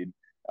Twitter feed,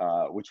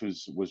 which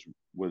was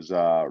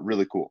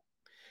really cool.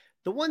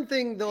 The one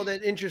thing though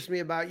that interests me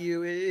about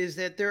you is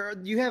that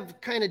you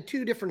have kind of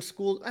two different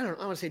schools. I want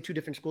to say two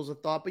different schools of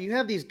thought, but you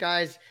have these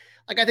guys,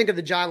 like I think of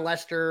the John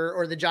Lester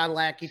or the John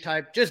Lackey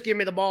type, just give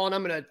me the ball and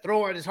I'm going to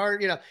throw it as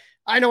hard.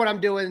 I know what I'm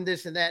doing,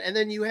 this and that. And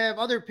then you have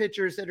other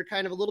pitchers that are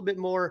kind of a little bit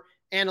more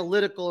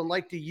analytical and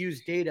like to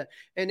use data.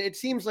 And it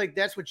seems like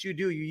that's what you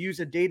do. You use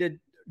a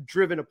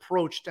data-driven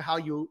approach to how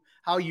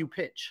you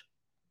pitch.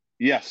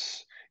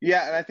 Yes.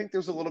 Yeah, and I think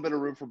there's a little bit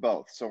of room for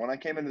both. So when I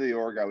came into the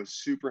org, I was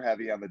super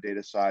heavy on the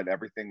data side.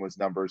 Everything was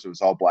numbers. It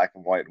was all black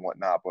and white and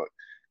whatnot. But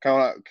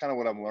kind of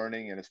what I'm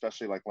learning, and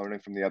especially like learning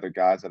from the other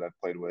guys that I've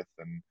played with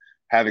and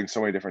having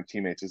so many different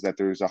teammates, is that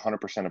there's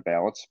 100% of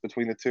balance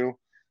between the two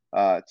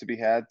to be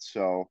had.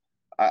 So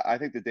I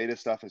think the data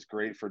stuff is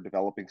great for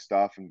developing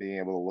stuff and being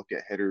able to look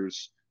at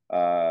hitters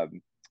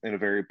in a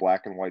very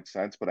black and white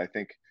sense. But I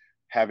think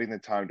having the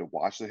time to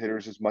watch the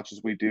hitters as much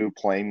as we do,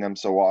 playing them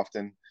so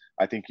often,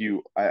 I think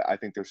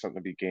there's something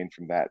to be gained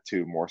from that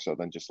too, more so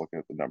than just looking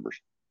at the numbers.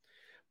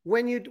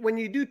 When you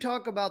do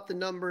talk about the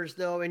numbers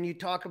though, and you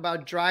talk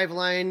about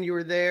Driveline, you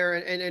were there,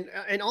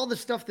 and all the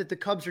stuff that the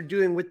Cubs are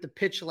doing with the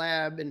Pitch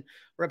Lab and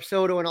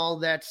Rapsodo and all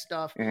that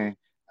stuff, mm-hmm.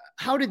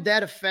 How did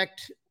that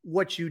affect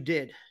what you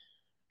did?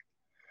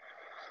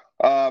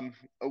 When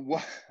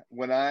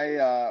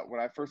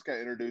I first got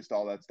introduced to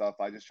all that stuff,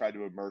 I just tried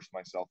to immerse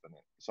myself in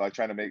it. So I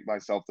try to make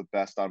myself the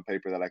best on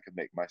paper that I could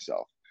make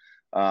myself.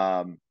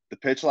 The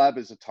Pitch Lab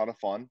is a ton of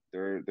fun.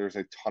 There's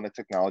a ton of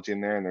technology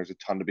in there, and there's a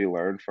ton to be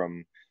learned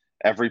from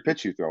every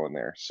pitch you throw in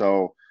there.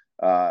 So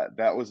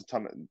that was a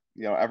ton of,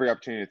 every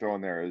opportunity to throw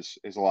in there is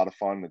a lot of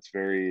fun. It's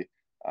very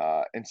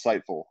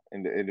insightful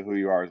into who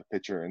you are as a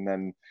pitcher. And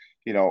then,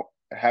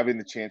 having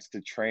the chance to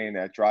train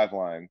at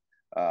Driveline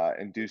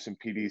and do some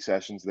PD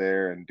sessions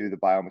there and do the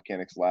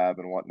biomechanics lab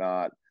and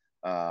whatnot.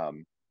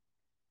 That's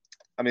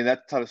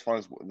a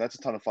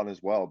ton of fun as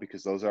well,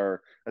 because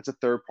that's a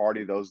third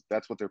party.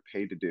 That's what they're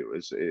paid to do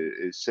is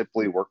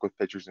simply work with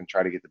pitchers and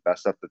try to get the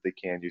best stuff that they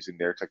can using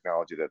their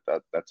technology.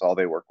 That's all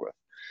they work with.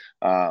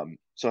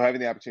 So having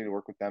the opportunity to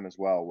work with them as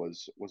well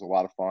was a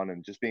lot of fun,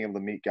 and just being able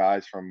to meet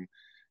guys from,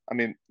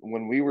 when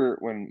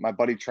my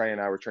buddy Trey and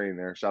I were training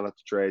there, shout out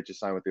to Trey, just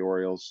signed with the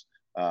Orioles.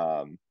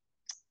 Love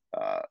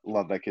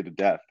that kid to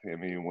death.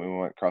 We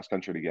went cross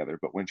country together,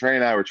 but when Trey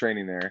and I were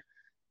training there,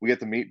 we get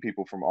to meet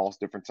people from all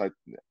different sites,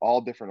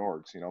 all different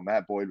orgs.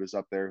 Matt Boyd was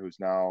up there, who's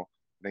now,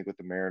 I think, with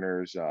the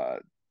Mariners.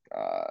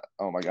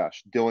 Oh my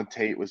gosh, Dylan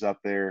Tate was up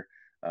there.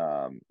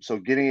 So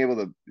being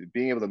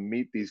able to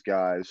meet these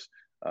guys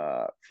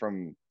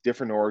from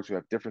different orgs who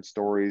have different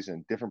stories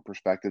and different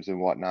perspectives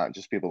and whatnot, and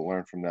just be able to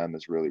learn from them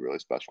is really, really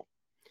special.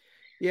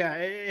 Yeah,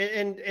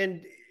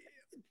 and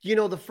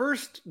the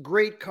first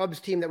great Cubs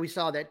team that we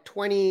saw, that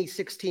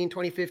 2016,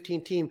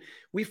 2015 team,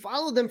 we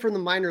followed them from the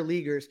minor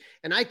leaguers,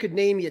 and I could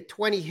name you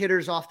 20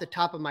 hitters off the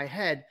top of my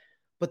head.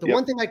 But the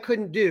one thing I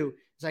couldn't do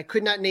is I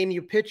could not name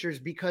you pitchers,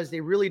 because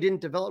they really didn't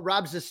develop.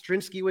 Rob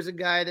Zastrinsky was a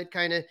guy that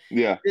kind of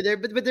did there,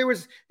 but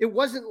it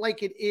wasn't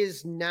like it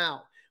is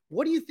now.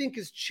 What do you think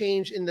has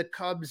changed in the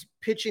Cubs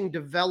pitching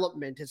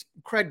development? Is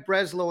Craig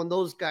Breslow and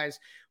those guys,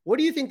 what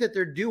do you think that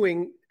they're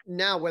doing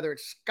now, whether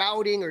it's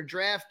scouting or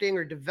drafting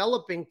or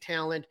developing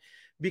talent?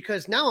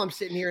 Because now I'm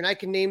sitting here and I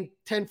can name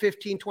 10,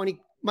 15,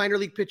 20 minor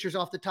league pitchers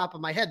off the top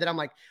of my head that I'm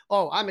like,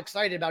 oh, I'm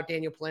excited about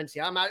Daniel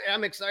Palencia.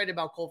 I'm excited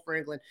about Cole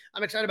Franklin.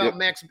 I'm excited about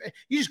Max.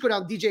 You just go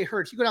down DJ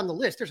Hertz. You go down the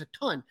list. There's a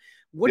ton.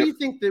 What do you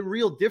think the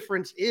real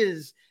difference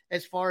is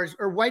as far as,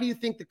 or why do you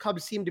think the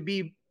Cubs seem to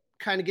be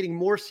kind of getting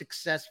more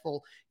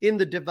successful in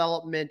the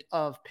development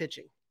of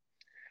pitching?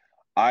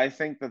 I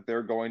think that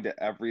they're going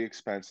to every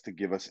expense to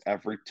give us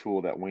every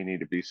tool that we need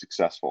to be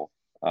successful.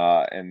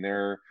 And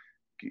they're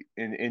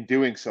in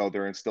doing so,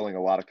 they're instilling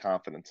a lot of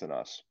confidence in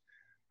us.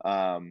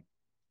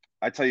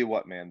 I tell you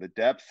what, man, the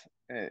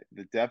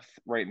depth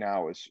right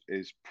now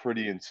is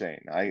pretty insane.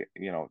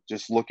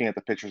 Just looking at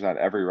the pitchers on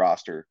every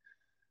roster,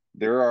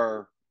 there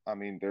are, I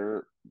mean,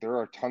 there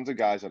are tons of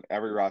guys on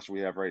every roster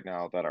we have right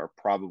now that are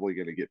probably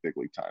going to get big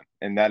league time,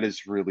 and that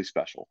is really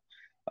special.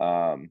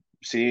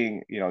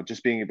 Seeing,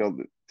 just being able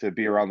to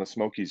be around the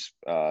Smokies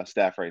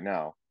staff right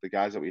now, the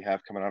guys that we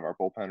have coming out of our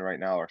bullpen right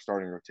now, our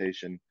starting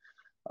rotation.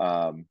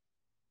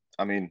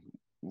 I mean,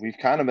 we've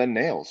kind of been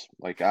nails.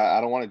 Like,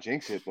 I don't want to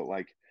jinx it, but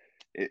like,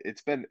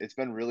 it's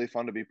been really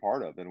fun to be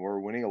part of, and we're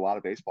winning a lot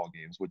of baseball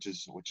games, which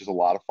is a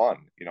lot of fun.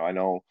 I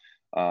know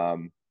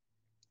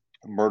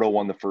Myrtle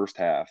won the first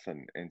half,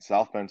 and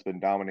South Bend's been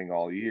dominating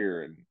all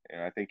year,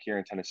 and I think here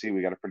in Tennessee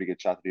we got a pretty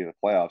good shot to be in the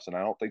playoffs. And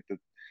I don't think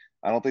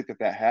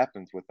that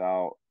happens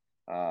without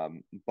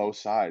both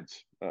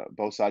sides of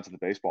the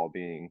baseball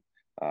being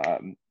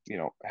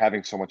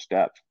having so much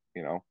depth.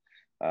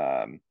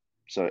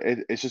 So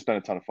it's just been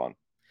a ton of fun.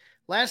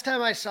 Last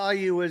time I saw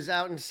you was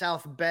out in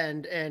South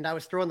Bend, and I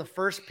was throwing the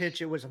first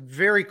pitch. It was a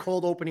very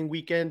cold opening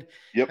weekend.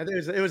 Yep.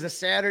 It was a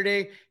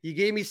Saturday. You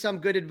gave me some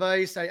good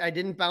advice. I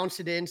didn't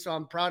bounce it in, so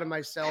I'm proud of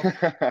myself.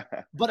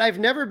 But I've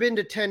never been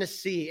to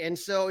Tennessee. And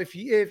so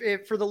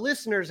if for the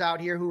listeners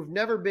out here who've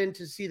never been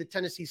to see the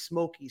Tennessee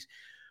Smokies,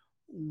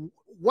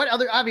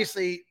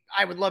 obviously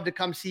I would love to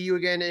come see you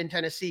again in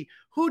Tennessee.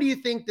 Who do you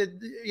think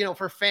that,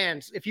 for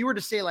fans, if you were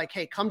to say like,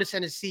 hey, come to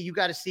Tennessee, you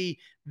got to see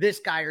this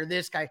guy or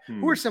this guy,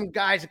 who are some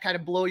guys that kind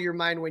of blow your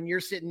mind when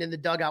you're sitting in the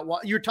dugout?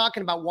 You're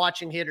talking about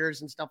watching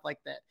hitters and stuff like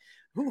that.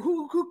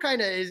 Who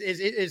kind of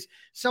is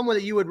someone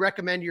that you would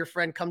recommend your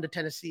friend come to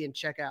Tennessee and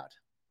check out?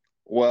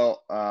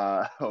 Well,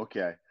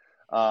 okay.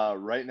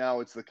 Right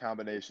now it's the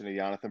combination of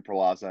Jonathan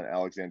Perlaza and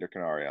Alexander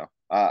Canario.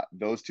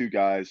 Those two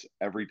guys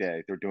every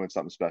day, they're doing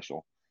something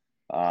special.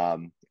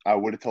 I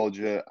would have told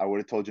you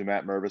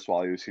Matt Mervis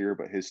while he was here,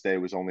 but his stay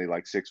was only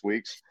like 6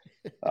 weeks.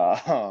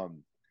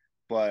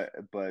 But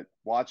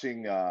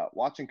watching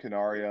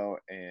Canario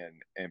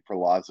and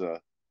Perlaza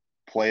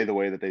play the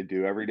way that they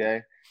do every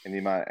day, and the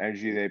amount of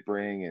energy they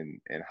bring,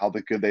 and how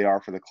good they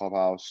are for the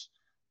clubhouse,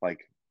 like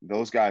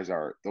those guys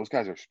are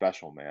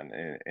special,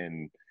 man.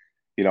 And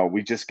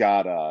we just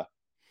got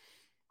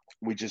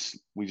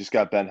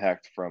Ben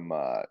Hecht from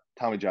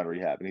Tommy John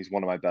Rehab, and he's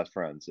one of my best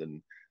friends.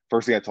 And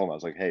first thing I told him, I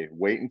was like, hey,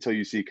 wait until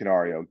you see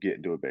Canario get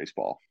into a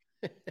baseball.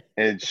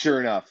 And sure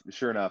enough,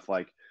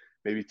 like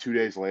maybe 2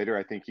 days later,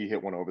 I think he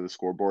hit one over the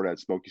scoreboard at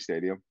Smoky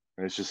Stadium.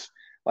 And it's just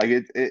like,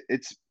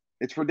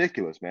 it's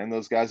ridiculous, man.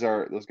 Those guys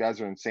are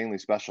insanely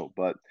special.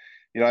 But,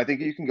 I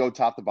think you can go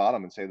top to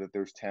bottom and say that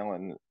there's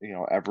talent,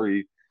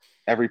 every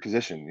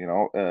position.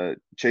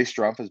 Chase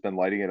Strumpf has been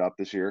lighting it up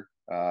this year.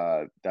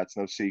 That's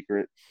no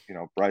secret.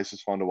 Bryce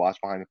is fun to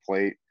watch behind the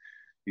plate.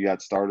 You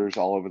got starters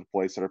all over the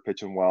place that are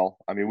pitching well.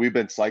 I mean, we've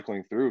been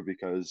cycling through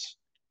because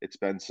it's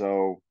been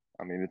so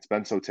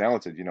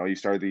talented. You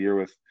started the year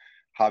with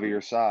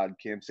Javier Saad,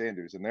 Cam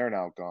Sanders, and they're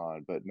now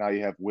gone. But now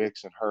you have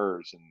Wicks and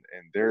Hers, and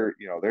they're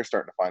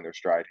starting to find their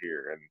stride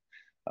here.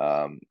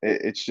 And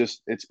it's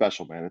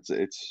special, man.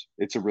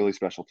 It's a really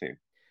special team.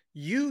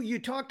 You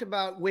talked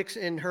about Wicks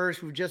and Hers,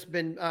 who've just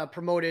been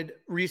promoted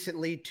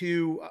recently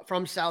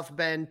from South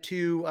Bend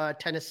to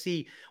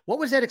Tennessee. What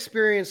was that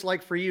experience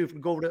like for you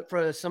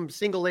for some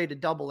single A to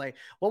double A?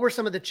 What were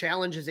some of the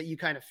challenges that you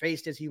kind of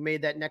faced as you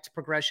made that next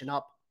progression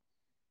up?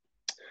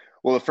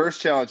 Well, the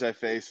first challenge I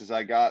faced is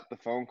I got the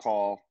phone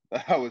call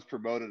that I was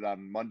promoted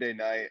on Monday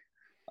night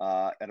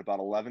at about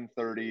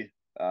 11:30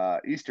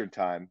 Eastern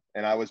time,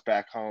 and I was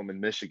back home in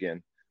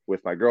Michigan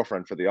with my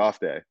girlfriend for the off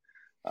day.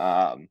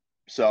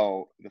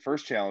 So the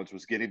first challenge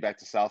was getting back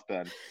to South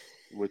Bend,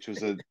 which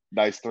was a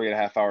nice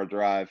 3.5 hour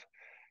drive.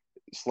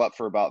 Slept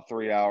for about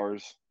 3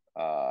 hours,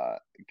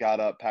 got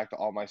up, packed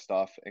all my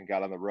stuff, and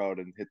got on the road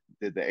and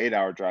did the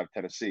 8-hour drive to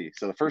Tennessee.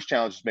 So the first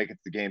challenge was make it to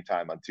the game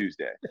time on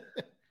Tuesday.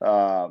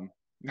 But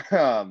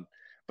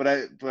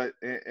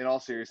in all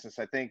seriousness,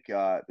 I think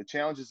the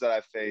challenges that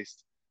I've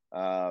faced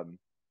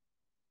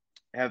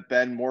have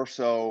been more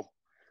so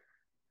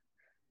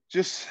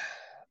just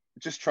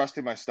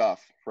trusting my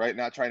stuff, right?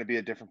 Not trying to be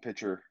a different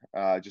pitcher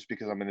just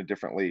because I'm in a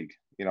different league.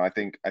 I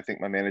think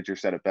my manager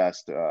said it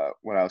best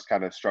when I was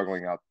kind of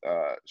struggling a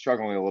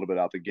little bit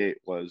out the gate,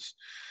 was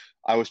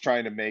I was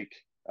trying to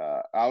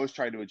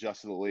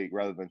adjust to the league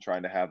rather than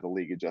trying to have the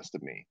league adjust to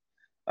me.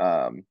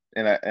 And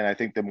I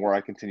think the more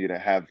I continue to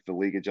have the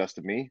league adjust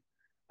to me,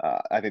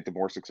 I think the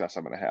more success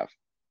I'm going to have.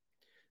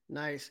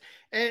 Nice.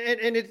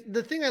 And it's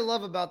the thing I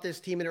love about this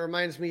team, and it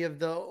reminds me of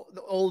the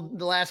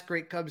last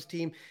great Cubs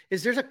team,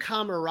 is there's a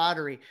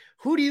camaraderie.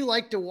 Who do you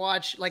like to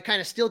watch, like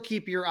kind of still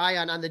keep your eye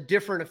on the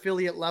different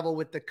affiliate level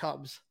with the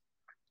Cubs?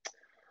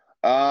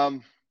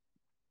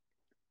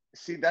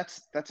 See,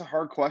 that's a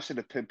hard question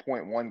to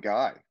pinpoint one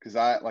guy, because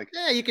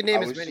you can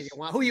name as many as you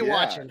want. Who you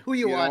watching? Who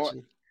you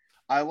watching?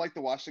 I like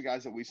to watch the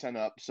guys that we send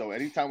up. So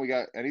anytime we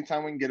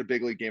can get a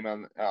big league game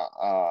on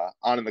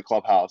in the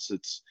clubhouse,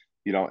 it's,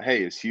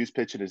 hey, is Hughes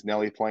pitching? Is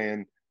Nelly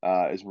playing?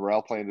 Is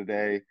Morel playing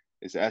today?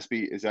 Is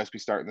Espy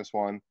starting this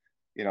one?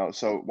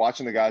 So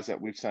watching the guys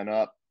that we've sent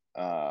up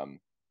to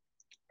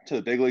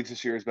the big leagues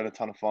this year has been a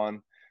ton of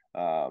fun.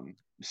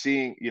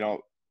 Seeing,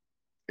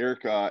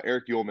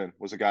 Eric Ullman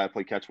was a guy I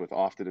played catch with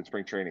often in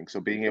spring training. So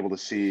being able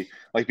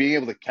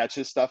to catch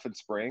his stuff in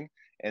spring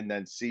and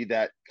then see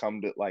that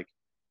on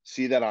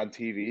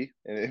TV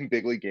in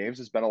big league games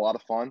has been a lot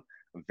of fun.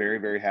 I'm very,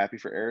 very happy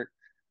for Eric.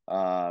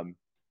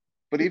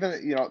 But even,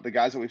 the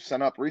guys that we've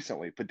sent up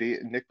recently,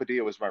 Nick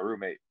Padilla was my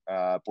roommate.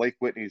 Blake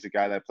Whitney is a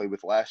guy that I played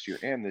with last year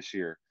and this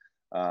year.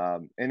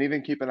 And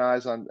even keeping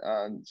eyes on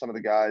some of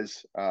the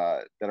guys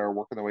that are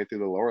working their way through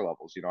the lower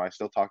levels. I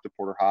still talk to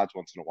Porter Hodge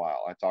once in a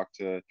while. I talk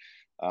to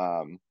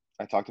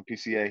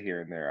PCA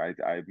here and there.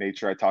 I made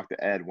sure I talked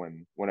to Ed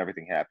when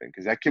everything happened,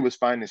 because that kid was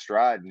finding his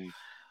stride, and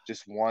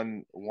just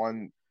one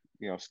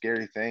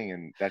scary thing,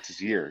 and that's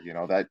his year.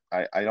 That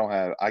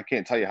I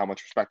can't tell you how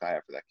much respect I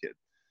have for that kid.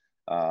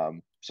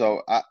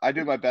 So I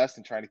do my best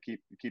in trying to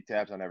keep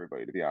tabs on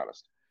everybody, to be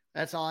honest.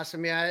 That's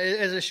awesome. Yeah.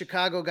 As a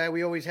Chicago guy,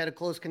 we always had a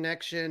close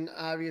connection.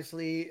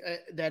 Obviously,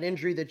 that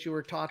injury that you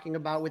were talking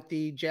about with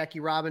the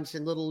Jackie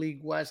Robinson Little League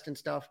West and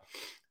stuff,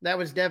 that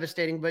was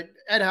devastating. But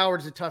Ed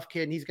Howard's a tough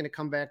kid, and he's going to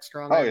come back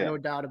strong. I have no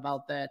doubt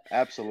about that.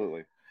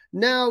 Absolutely.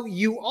 Now,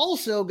 you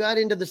also got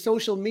into the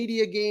social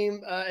media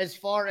game as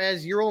far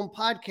as your own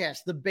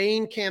podcast, the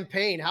Bain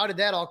Campaign. How did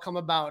that all come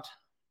about?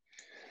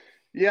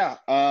 Yeah.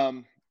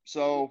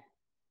 So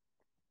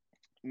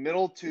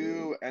middle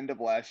to end of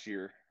last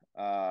year,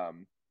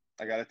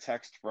 I got a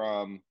text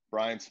from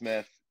Brian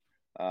Smith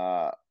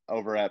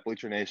over at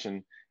Bleacher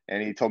Nation,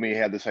 and he told me he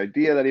had this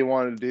idea that he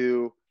wanted to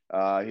do.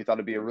 He thought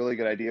it'd be a really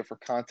good idea for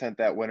content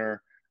that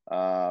winter,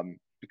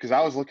 because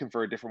I was looking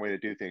for a different way to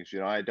do things.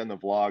 I had done the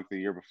vlog the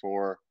year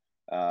before,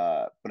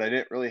 but I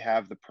didn't really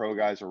have the pro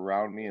guys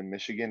around me in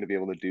Michigan to be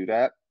able to do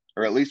that,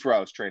 or at least where I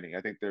was training.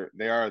 I think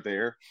they are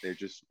there. They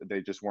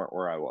just weren't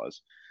where I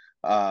was.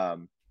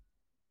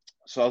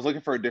 So I was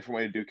looking for a different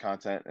way to do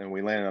content, and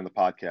we landed on the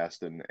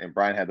podcast, and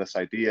Brian had this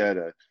idea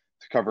to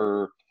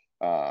cover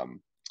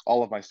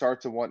all of my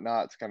starts and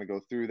whatnot, to kind of go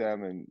through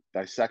them and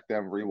dissect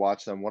them,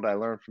 rewatch them, what I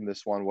learned from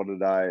this one, what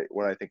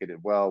I think I did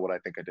well, what I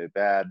think I did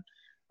bad,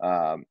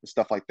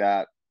 stuff like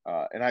that.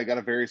 And I got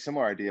a very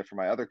similar idea from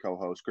my other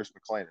co-host, Chris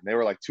McClain, and they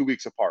were like 2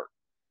 weeks apart.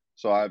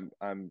 So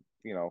I'm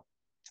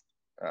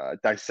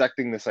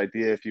dissecting this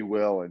idea, if you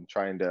will, and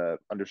trying to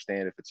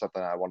understand if it's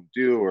something I want to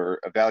do, or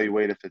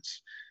evaluate if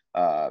it's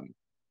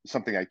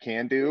something I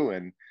can do.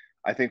 And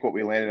I think what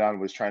we landed on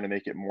was trying to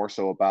make it more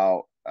so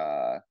about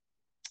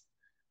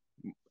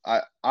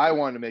I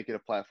wanted to make it a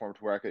platform to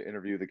where I could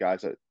interview the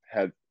guys that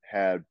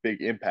had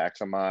big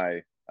impacts on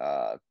my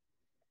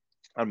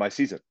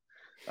season,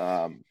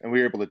 and we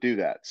were able to do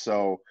that.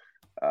 So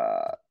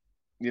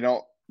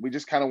we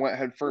just kind of went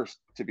head first,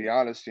 to be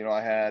honest.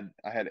 I had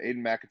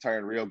Aiden McIntyre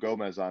and Rio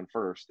Gomez on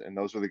first, and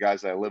those were the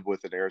guys that I lived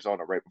with in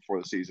Arizona right before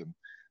the season.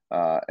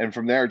 And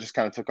from there, it just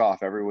kind of took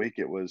off. Every week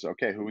it was,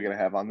 okay, who are we going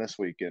to have on this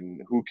week, and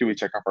who can we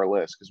check off our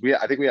list?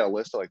 Because I think we had a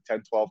list of like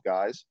 10, 12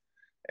 guys,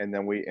 and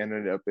then we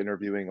ended up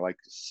interviewing like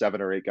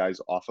 7 or 8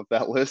 guys off of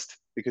that list,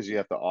 because you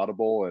have to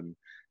audible and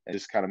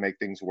just kind of make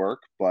things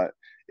work. But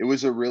it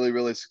was a really,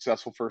 really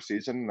successful first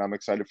season, and I'm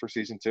excited for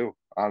season 2,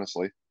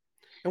 honestly.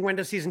 And when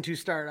does season 2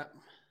 start up?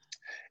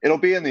 It'll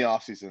be in the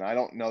off season. I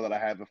don't know that I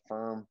have a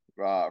firm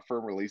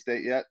release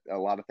date yet. A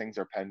lot of things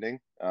are pending.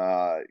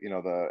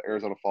 The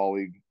Arizona Fall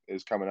League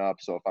is coming up,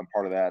 so if I'm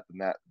part of that,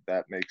 then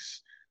that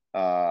makes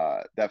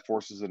that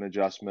forces an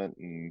adjustment,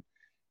 and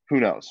who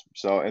knows.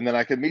 So, and then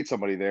I could meet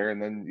somebody there,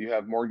 and then you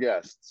have more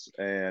guests,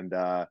 and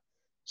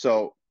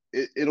so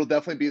it'll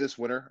definitely be this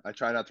winter. I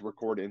try not to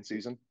record in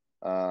season,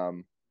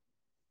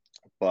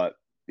 but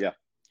yeah.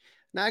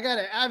 Now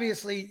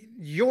obviously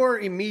your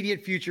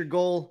immediate future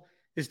goal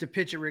is to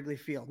pitch at Wrigley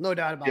Field. No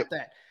doubt about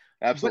that.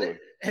 Absolutely.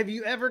 But have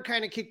you ever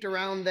kind of kicked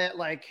around that,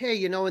 like,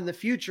 hey, in the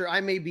future,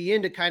 I may be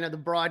into kind of the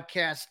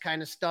broadcast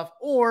kind of stuff,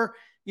 or,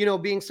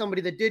 being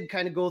somebody that did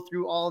kind of go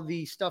through all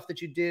the stuff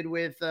that you did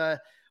with the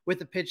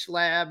pitch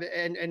lab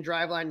and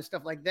Driveline and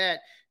stuff like that.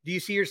 Do you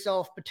see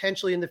yourself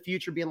potentially in the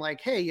future being like,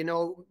 hey,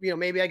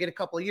 maybe I get a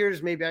couple of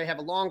years, maybe I have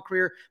a long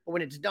career, but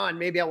when it's done,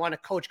 maybe I want to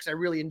coach because I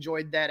really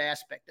enjoyed that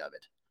aspect of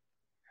it?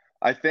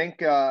 I think,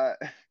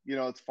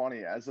 it's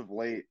funny. As of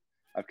late,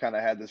 I've kind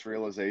of had this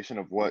realization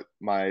of what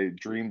my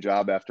dream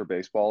job after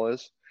baseball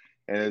is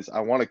I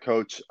want to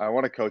coach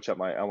at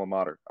my alma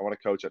mater. I want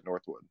to coach at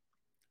Northwood.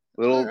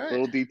 Little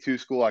D2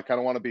 school. I kind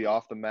of want to be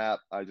off the map.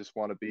 I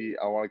want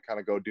to kind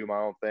of go do my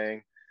own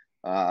thing.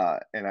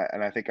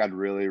 And I think I'd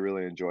really,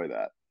 really enjoy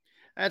that.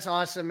 That's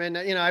awesome. And,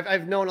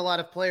 I've known a lot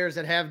of players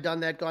that have done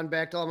that, gone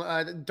back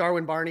to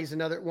Darwin Barney's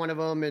another one of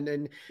them.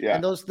 And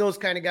those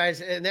kind of guys.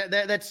 And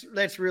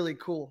that's really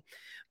cool.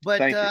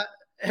 But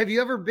have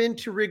you ever been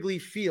to Wrigley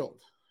Field?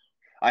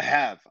 I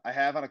have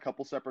on a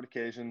couple separate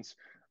occasions.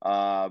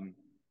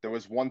 There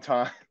was one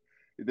time,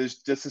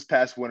 just this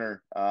past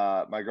winter,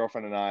 my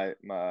girlfriend and I,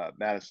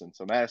 Madison.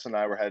 So Madison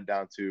and I were headed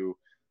down to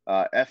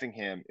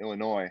Effingham,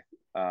 Illinois,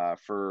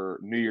 for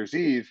New Year's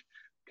Eve,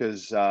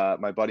 because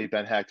my buddy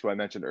Ben Hecht, who I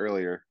mentioned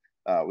earlier,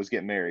 was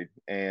getting married,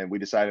 and we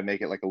decided to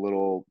make it like a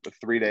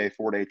 3-day,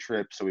 4-day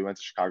trip. So we went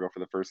to Chicago for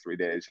the first 3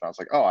 days, and I was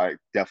like, oh, I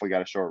definitely got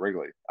to show at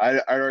Wrigley. I'd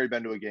already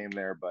been to a game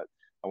there, but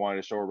I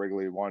wanted to show her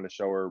Wrigley, wanted to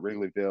show her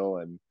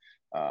Wrigleyville, and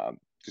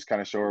just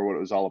kind of show her what it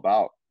was all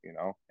about,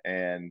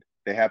 and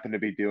they happened to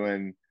be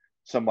doing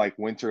some like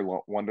winter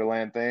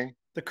wonderland thing.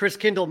 The Chris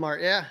Kindle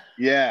Mart. Yeah.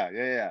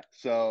 Yeah.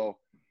 So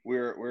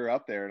we're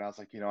up there, and I was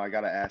like, I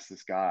got to ask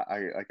this guy.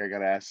 I got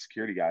to ask the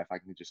security guy if I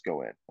can just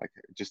go in, like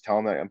just tell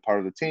him that I'm part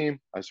of the team.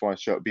 I just want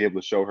to be able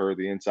to show her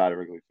the inside of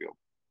Wrigley Field.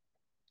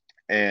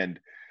 And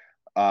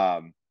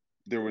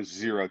there was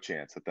zero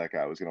chance that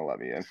guy was going to let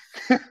me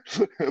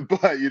in,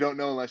 but you don't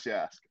know unless you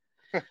ask.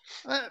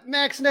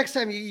 Max, next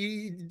time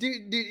you do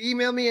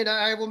email me, and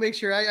I will make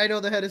sure I know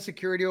the head of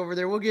security over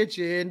there. We'll get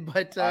you in.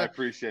 But I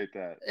appreciate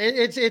that.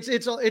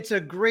 It's a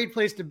great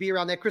place to be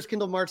around. That Chris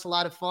Kindle Mart's a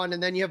lot of fun,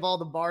 and then you have all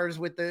the bars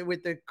with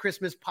the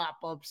Christmas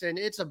pop-ups, and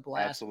it's a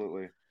blast.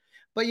 Absolutely.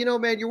 But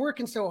man, you're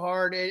working so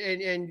hard,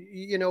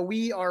 and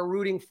we are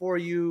rooting for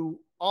you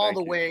all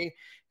the way.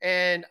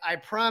 And I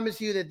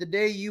promise you that the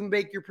day you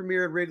make your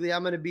premiere at Wrigley,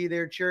 I'm going to be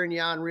there cheering you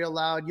on real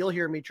loud. You'll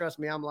hear me. Trust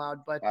me, I'm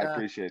loud. But I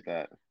appreciate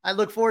that. I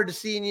look forward to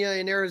seeing you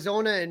in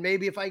Arizona, and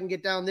maybe if I can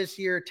get down this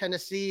year,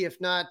 Tennessee. If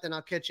not, then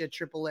I'll catch you at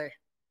AAA.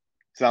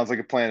 Sounds like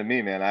a plan to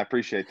me, man. I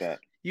appreciate that.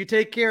 You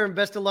take care, and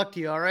best of luck to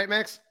you. All right,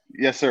 Max?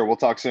 Yes, sir. We'll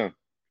talk soon.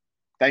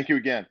 Thank you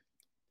again.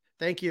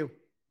 Thank you.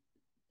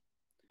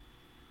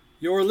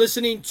 You're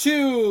listening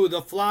to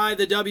the Fly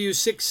the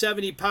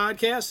W670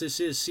 podcast. This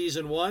is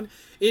season 1.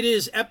 It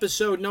is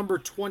episode number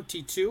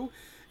 22.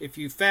 If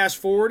you fast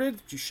forwarded,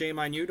 shame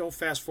on you. Don't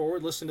fast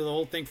forward. Listen to the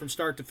whole thing from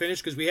start to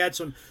finish, because we had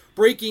some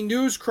breaking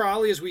news,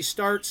 Crawley, as we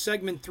start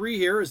segment 3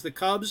 here, as the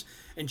Cubs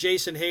and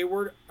Jason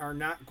Heyward are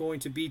not going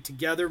to be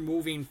together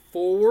moving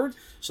forward.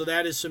 So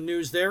that is some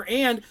news there.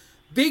 And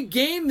big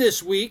game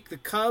this week, the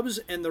Cubs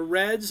and the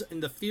Reds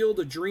in the Field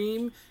of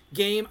Dream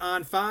game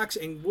on Fox.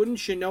 And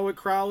wouldn't you know it,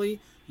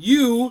 Crawley,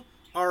 you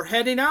are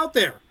heading out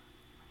there.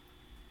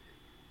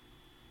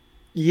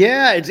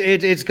 Yeah,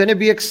 it's going to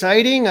be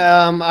exciting.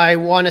 I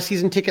won a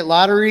season ticket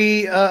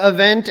lottery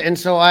event, and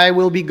so I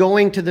will be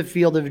going to the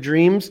Field of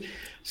Dreams.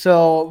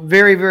 So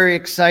very, very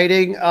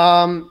exciting.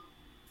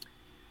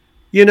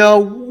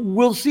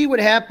 We'll see what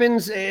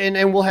happens,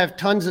 and we'll have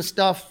tons of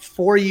stuff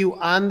for you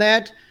on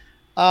that.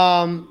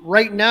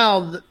 Right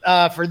now,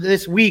 for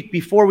this week,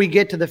 before we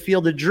get to the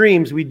Field of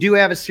Dreams, we do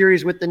have a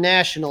series with the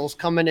Nationals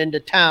coming into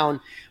town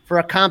for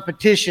a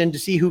competition to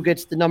see who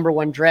gets the number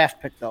 1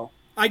 draft pick, though.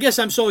 I guess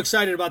I'm so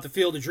excited about the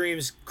Field of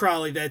Dreams,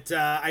 Crawley, that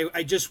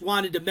I just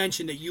wanted to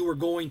mention that you were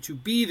going to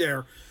be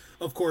there,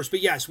 of course.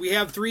 But yes, we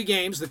have 3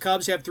 games. The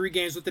Cubs have 3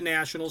 games with the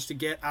Nationals to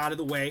get out of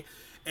the way.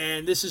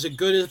 And this is as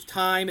good a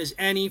time as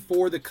any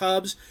for the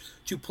Cubs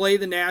to play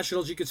the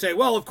Nationals. You could say,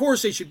 well, of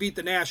course they should beat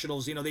the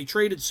Nationals. They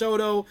traded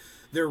Soto.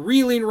 They're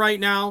reeling right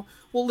now.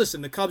 Well,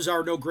 listen, the Cubs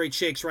are no great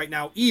shakes right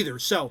now either.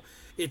 So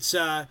it's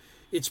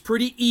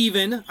pretty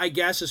even, I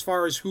guess, as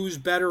far as who's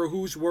better or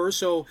who's worse.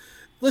 So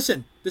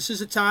listen, this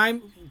is a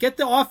time, get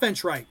the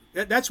offense right.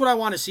 That's what I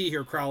want to see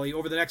here, Crawley,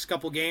 over the next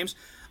couple games.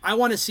 I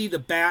want to see the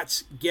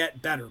bats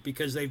get better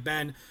because they've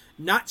been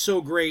not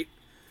so great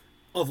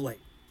of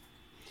late.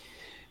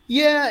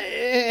 Yeah,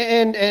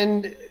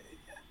 and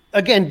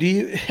again,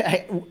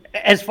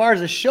 as far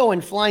as a show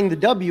and flying the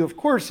W, of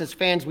course, as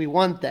fans, we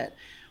want that.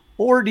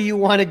 Or do you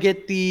want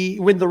to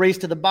win the race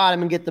to the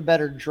bottom and get the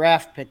better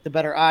draft pick, the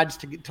better odds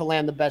to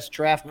land the best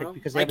draft pick?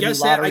 Because I guess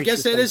that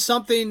is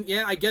something.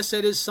 Yeah, I guess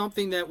that is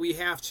something that we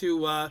have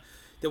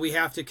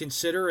to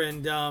consider.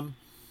 And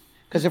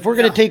because if we're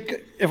going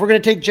to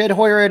take Jed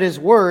Hoyer at his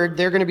word,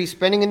 they're going to be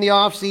spending in the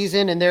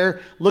offseason and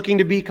they're looking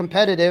to be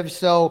competitive.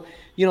 So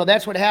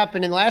that's what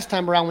happened in last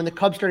time around when the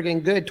Cubs started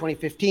getting good,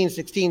 2015,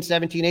 16,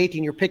 17,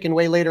 18. You're picking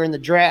way later in the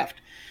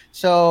draft.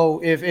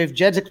 So if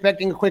Jed's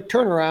expecting a quick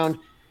turnaround,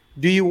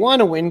 do you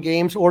want to win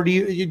games, or do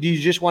you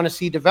just want to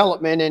see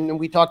development? And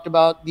we talked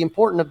about the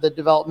importance of the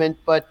development,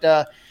 but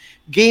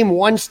game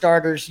 1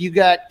 starters, you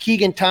got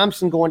Keegan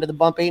Thompson going to the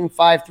bump, 8-5,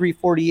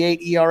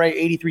 3.48 ERA,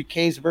 83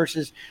 Ks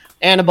versus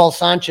Anibal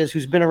Sanchez,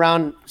 who's been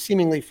around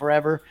seemingly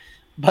forever,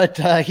 but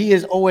he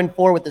is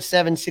 0-4 with a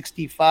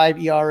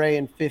 7.65 ERA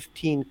and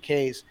 15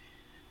 Ks.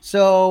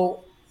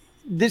 So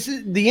this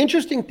is the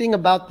interesting thing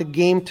about the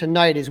game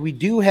tonight is we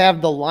do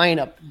have the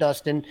lineup,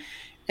 Dustin.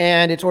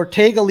 And it's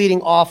Ortega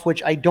leading off,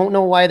 which I don't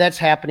know why that's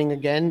happening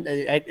again.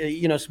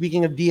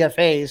 Speaking of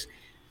DFAs,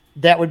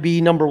 that would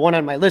be number 1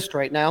 on my list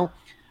right now.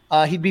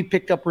 He'd be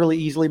picked up really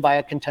easily by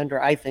a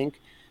contender, I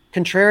think.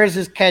 Contreras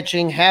is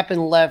catching, Happen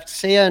left,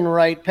 Seiya in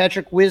right,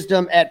 Patrick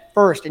Wisdom at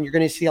first, and you're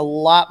going to see a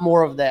lot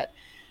more of that.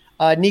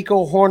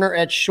 Nico Horner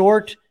at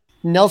short.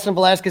 Nelson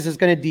Velasquez is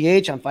going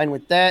to DH. I'm fine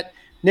with that.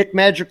 Nick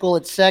Madrigal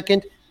at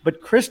second.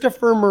 But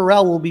Christopher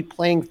Morel will be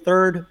playing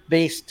third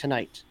base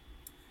tonight.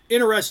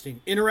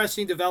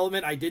 Interesting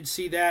development. I did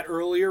see that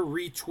earlier,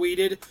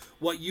 retweeted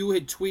what you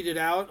had tweeted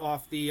out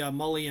off the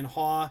Mully and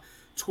Haw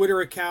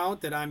Twitter account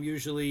that I'm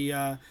usually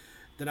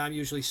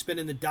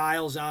spinning the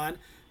dials on.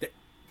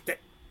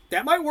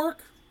 That might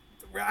work.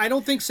 I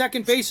don't think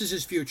second base is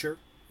his future.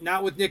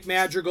 Not with Nick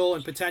Madrigal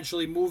and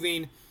potentially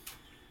moving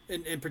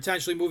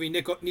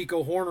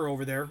Nico Horner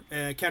over there.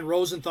 Ken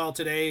Rosenthal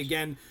today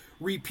again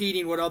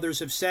repeating what others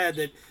have said,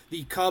 that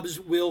the Cubs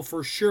will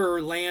for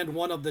sure land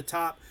one of the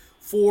top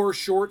 4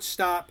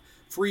 shortstop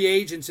free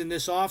agents in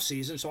this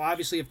offseason. So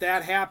obviously if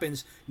that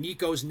happens,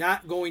 Nico's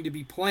not going to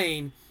be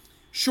playing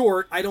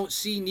short. I don't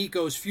see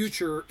Nico's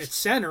future at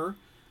center.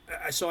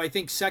 So I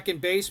think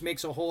second base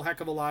makes a whole heck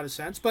of a lot of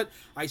sense. But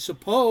I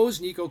suppose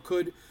Nico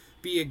could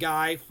be a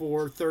guy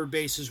for third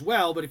base as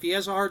well. But if he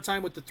has a hard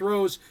time with the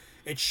throws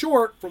at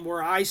short, from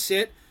where I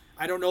sit,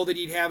 I don't know that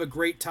he'd have a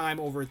great time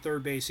over at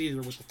third base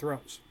either with the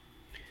throws.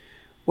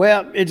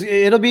 Well,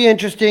 it'll be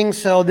interesting.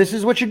 So this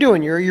is what you're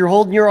doing. You're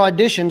holding your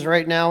auditions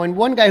right now. And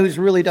one guy who's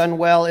really done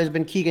well has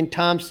been Keegan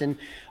Thompson.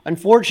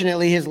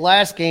 Unfortunately, his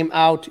last game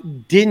out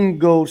didn't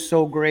go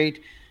so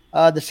great.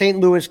 The St.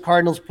 Louis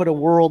Cardinals put a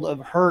world of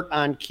hurt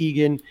on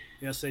Keegan.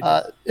 Yes, they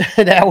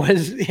did. That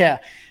was, yeah.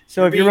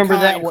 So if you remember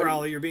that one,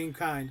 Crowley, you're being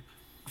kind.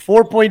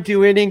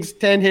 4.2 innings,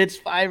 10 hits,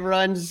 5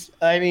 runs.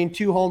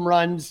 2 home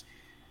runs.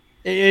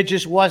 It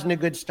just wasn't a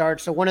good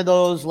start. So one of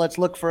those, let's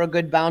look for a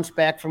good bounce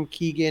back from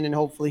Keegan, and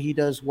hopefully he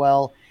does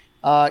well.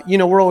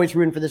 We're always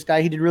rooting for this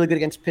guy. He did really good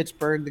against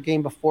Pittsburgh the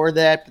game before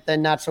that, but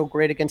then not so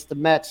great against the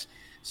Mets.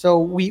 So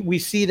we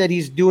see that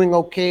he's doing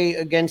okay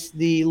against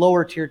the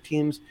lower tier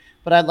teams,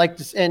 but I'd like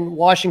to, and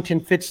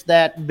Washington fits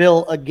that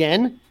bill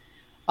again.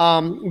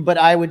 But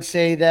I would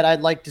say that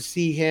I'd like to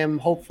see him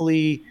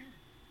hopefully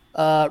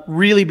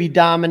really be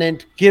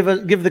dominant, give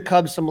the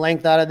Cubs some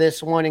length out of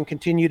this one, and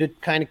continue to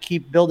kind of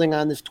keep building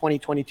on this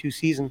 2022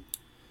 season.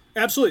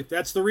 Absolutely.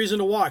 That's the reason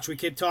to watch. We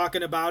keep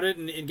talking about it.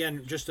 And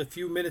again, just a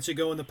few minutes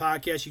ago in the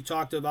podcast, you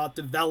talked about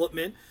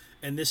development,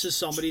 and this is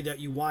somebody that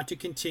you want to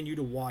continue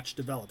to watch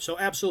develop. So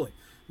absolutely.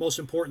 Most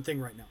important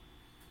thing right now.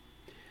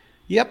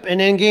 Yep.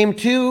 And then game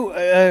 2,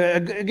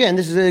 again,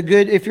 this is a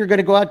good, if you're going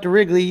to go out to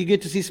Wrigley, you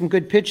get to see some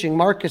good pitching.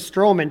 Marcus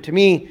Stroman, to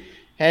me,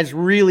 has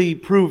really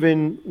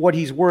proven what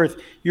he's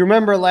worth. You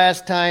remember the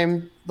last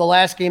game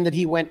that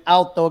he went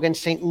out, though,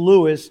 against St.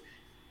 Louis,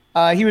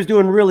 he was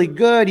doing really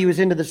good. He was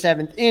into the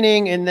 7th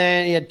inning, and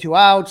then he had 2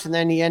 outs, and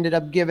then he ended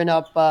up giving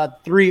up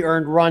 3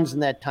 earned runs in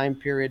that time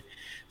period.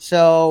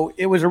 So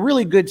it was a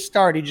really good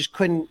start. He just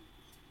couldn't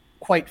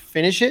quite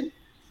finish it.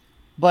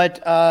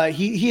 But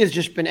he has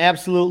just been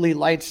absolutely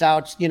lights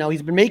out.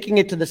 He's been making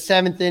it to the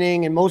 7th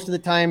inning, and most of the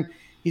time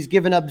he's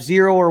given up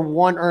 0 or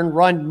 1 earned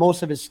run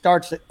most of his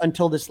starts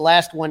until this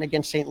last one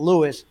against St.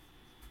 Louis.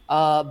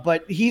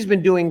 But he's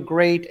been doing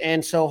great,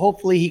 and so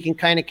hopefully he can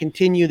kind of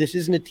continue. This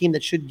isn't a team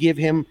that should give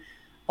him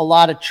a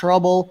lot of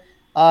trouble.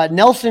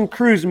 Nelson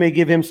Cruz may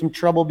give him some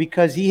trouble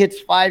because he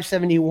hits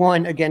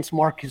 .571 against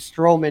Marcus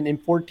Stroman in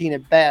 14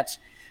 at-bats,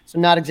 so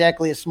not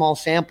exactly a small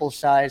sample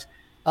size.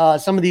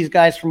 Some of these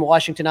guys from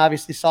Washington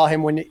obviously saw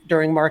him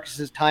during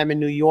Marcus's time in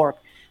New York,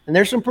 and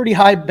there's some pretty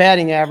high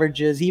batting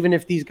averages, even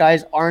if these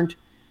guys aren't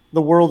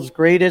the world's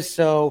greatest.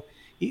 So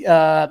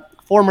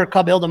former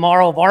Cub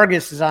Ildemaro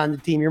Vargas is on the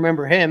team. You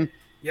remember him.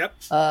 Yep.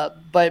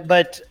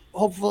 But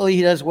hopefully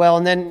he does well.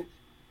 And then,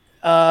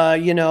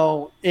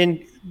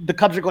 the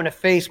Cubs are going to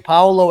face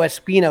Paolo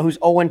Espina, who's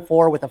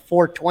 0-4 with a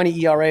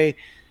 4.20 ERA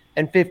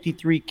and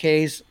 53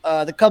 Ks.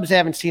 The Cubs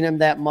haven't seen him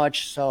that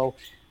much, so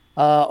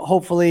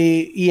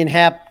hopefully Ian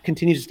Happ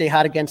continues to stay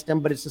hot against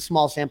him, but it's a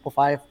small sample,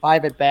 5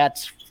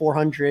 at-bats,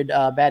 400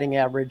 batting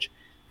average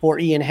for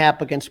Ian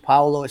Happ against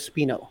Paolo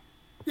Espino.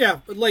 Yeah,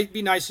 it'd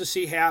be nice to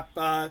see Happ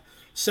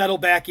settle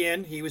back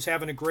in. He was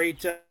having a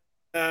great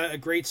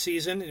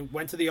season and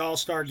went to the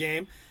All-Star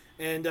game,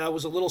 and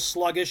was a little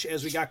sluggish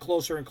as we got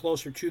closer and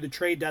closer to the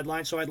trade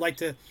deadline. So I'd like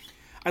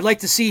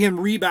to see him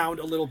rebound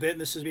a little bit,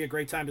 and this would be a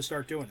great time to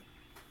start doing it.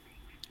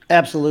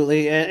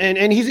 Absolutely,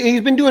 and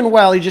he's been doing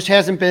well. He just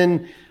hasn't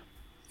been,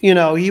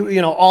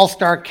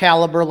 all-star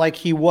caliber like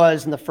he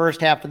was in the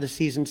first half of the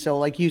season. So,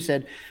 like you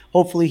said,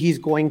 hopefully he's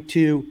going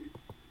to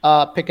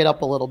pick it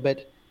up a little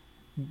bit.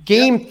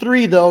 Game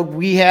 3, though,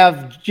 we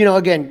have,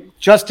 again,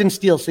 Justin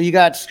Steele. So you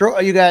got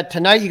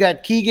tonight, you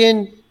got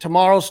Keegan,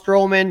 tomorrow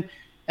Stroman,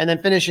 and then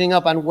finishing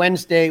up on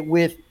Wednesday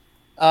with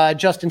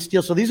Justin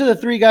Steele. So these are the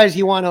 3 guys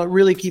you want to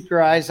really keep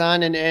your eyes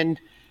on. And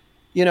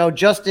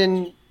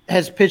Justin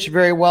has pitched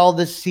very well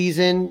this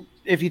season.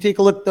 If you take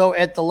a look, though,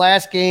 at the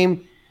last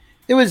game,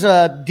 it was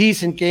a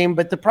decent game,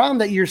 but the problem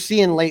that you're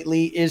seeing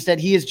lately is that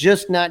he is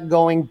just not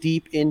going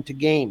deep into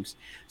games.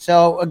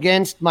 So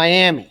against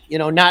Miami,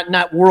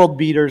 not world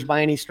beaters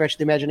by any stretch of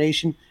the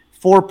imagination,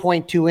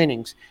 4.2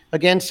 innings.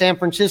 Against San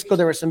Francisco,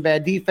 there was some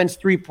bad defense,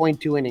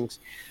 3.2 innings.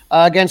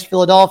 Against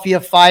Philadelphia,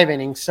 5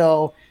 innings.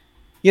 So,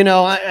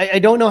 I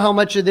don't know how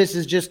much of this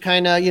is just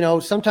kind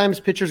of,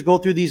 sometimes pitchers go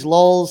through these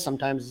lulls,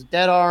 sometimes it's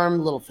dead arm,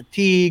 a little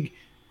fatigue,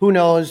 who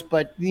knows.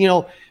 But,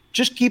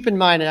 just keep in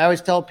mind, and I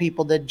always tell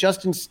people that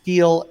Justin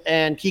Steele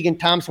and Keegan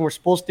Thompson were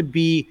supposed to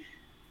be,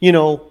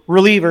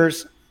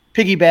 relievers,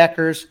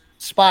 piggybackers,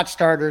 spot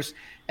starters,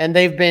 and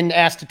they've been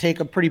asked to take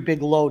a pretty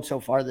big load so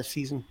far this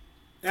season.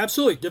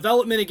 Absolutely.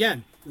 Development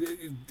again.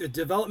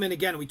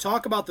 We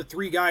talk about the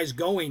 3 guys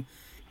going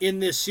in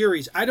this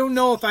series. I don't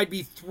know if I'd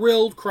be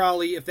thrilled,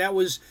 Crowley, if that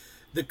was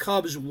the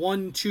Cubs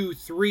 1, 2,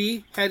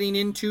 3 heading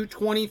into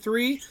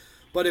 23,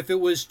 but if it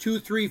was 2,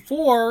 3,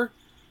 4,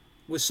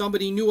 with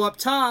somebody new up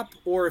top,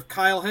 or if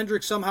Kyle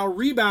Hendricks somehow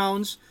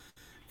rebounds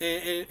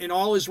and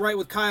all is right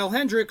with Kyle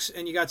Hendricks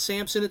and you got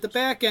Sampson at the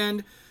back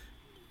end,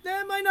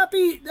 that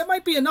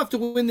might be enough to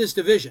win this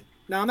division.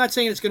 Now, I'm not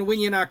saying it's going to win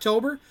you in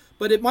October,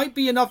 but it might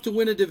be enough to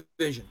win a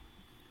division.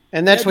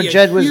 And that's what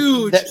Jed was.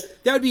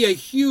 That would be a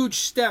huge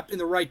step in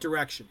the right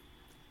direction.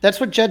 That's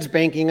what Jed's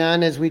banking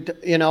on, is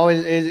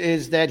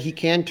that he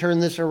can turn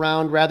this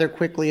around rather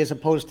quickly, as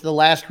opposed to the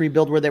last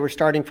rebuild where they were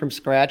starting from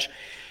scratch.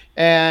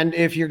 And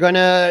if you're going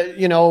to,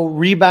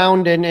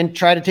 rebound and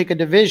try to take a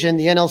division,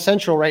 the NL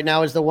Central right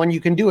now is the one you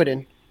can do it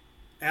in.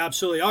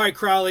 Absolutely. All right,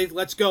 Crowley,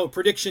 let's go.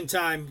 Prediction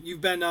time.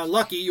 You've been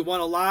lucky. You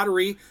won a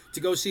lottery to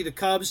go see the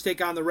Cubs take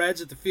on the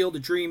Reds at the Field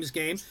of Dreams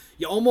game.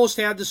 You almost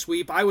had the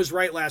sweep. I was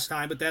right last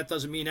time, but that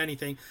doesn't mean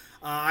anything.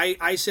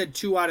 I said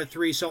 2 out of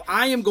 3. So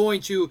I am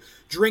going to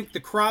drink the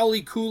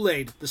Crowley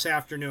Kool-Aid this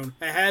afternoon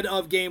ahead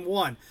of Game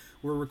 1.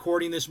 We're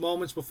recording this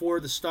moments before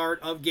the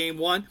start of Game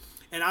 1.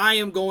 And I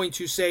am going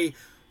to say,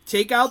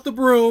 take out the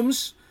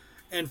brooms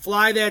and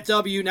fly that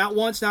W, not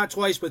once, not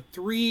twice, but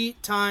 3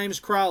 times.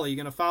 Crowley, you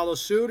going to follow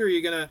suit, or are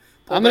you going to?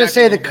 I'm going to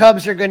say the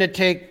Cubs are going to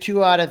take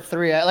 2 out of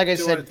 3. Like I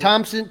said,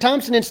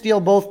 Thompson and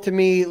Steele both to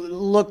me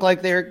look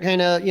like they're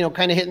kind of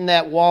hitting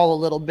that wall a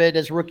little bit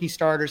as rookie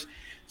starters.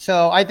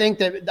 So I think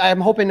that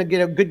I'm hoping to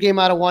get a good game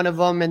out of one of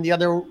them, and the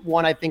other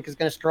one I think is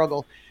going to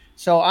struggle.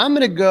 So I'm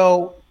going to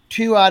go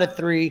 2 out of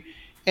 3.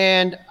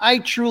 And I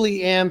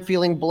truly am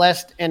feeling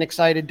blessed and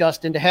excited,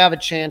 Dustin, to have a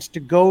chance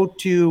to go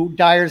to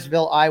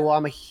Dyersville, Iowa.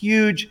 I'm a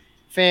huge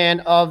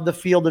fan of the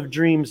Field of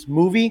Dreams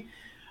movie.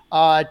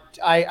 I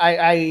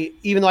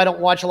even though I don't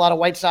watch a lot of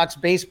White Sox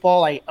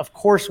baseball, I of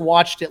course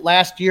watched it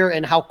last year,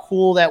 and how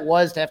cool that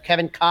was to have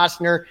Kevin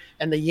Costner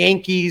and the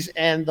Yankees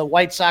and the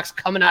White Sox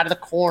coming out of the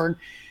corn.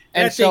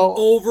 And that thing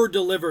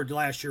over-delivered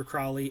last year,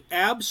 Crowley.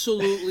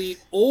 Absolutely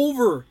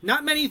over.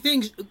 Not many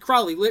things,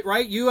 Crowley,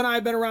 right? You and I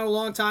have been around a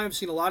long time. I've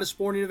seen a lot of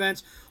sporting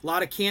events, a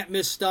lot of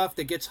can't-miss stuff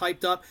that gets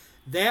hyped up.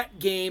 That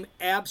game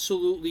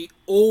absolutely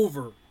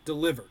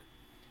over-delivered.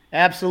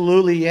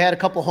 Absolutely. You had a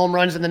couple home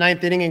runs in the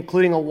 9th inning,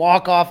 including a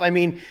walk-off. I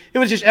mean, it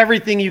was just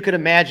everything you could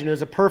imagine. It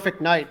was a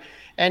perfect night.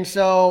 And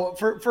so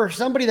for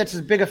somebody that's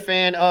as big a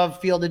fan of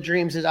Field of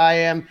Dreams as I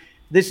am,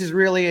 this is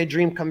really a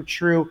dream come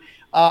true.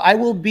 I'm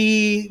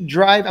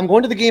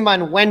going to the game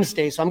on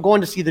Wednesday, so I'm going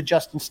to see the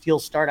Justin Steele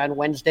start on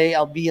Wednesday.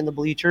 I'll be in the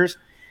bleachers.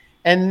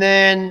 And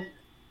then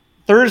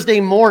Thursday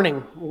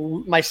morning,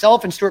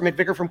 myself and Stuart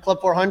McVicker from Club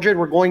 400,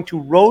 we're going to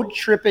road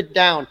trip it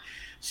down.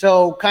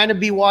 So kind of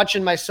be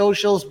watching my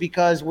socials,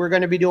 because we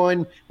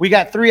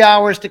got 3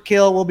 hours to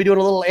kill. We'll be doing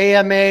a little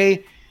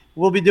AMA.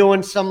 We'll be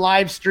doing some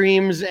live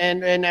streams,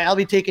 and I'll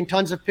be taking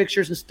tons of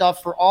pictures and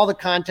stuff for all the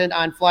content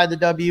on Fly the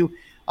W.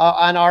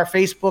 On our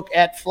Facebook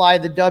at Fly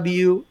the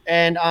W,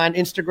 and on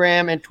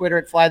Instagram and Twitter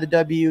at Fly the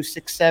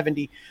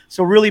W670.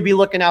 So really be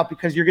looking out,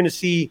 because you're going to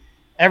see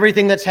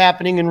everything that's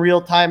happening in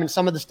real time and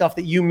some of the stuff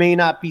that you may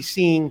not be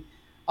seeing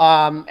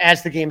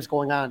as the game's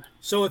going on.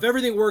 So if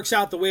everything works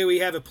out the way we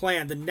have it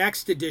planned, the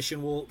next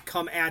edition will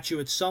come at you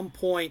at some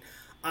point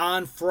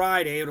on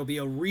Friday. It'll be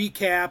a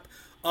recap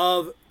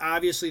of,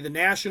 obviously, the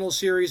National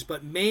Series,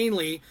 but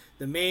mainly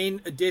the main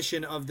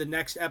edition of the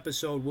next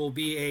episode will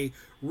be a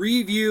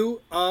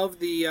review of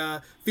the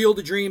Field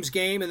of Dreams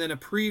game, and then a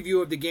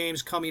preview of the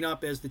games coming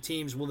up, as the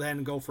teams will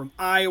then go from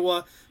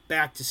Iowa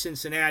back to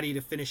Cincinnati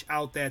to finish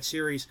out that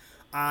series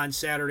on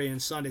Saturday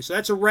and Sunday. So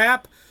that's a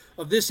wrap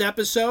of this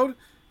episode.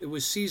 It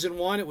was season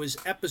 1. It was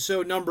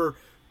episode number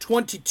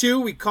 22.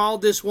 We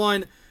called this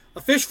one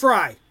a fish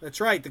fry. That's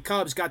right. The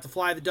Cubs got to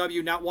fly the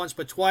W not once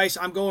but twice.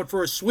 I'm going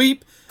for a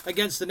sweep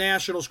against the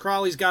Nationals.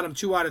 Crowley's got them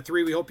 2 out of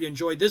 3. We hope you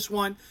enjoyed this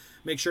one.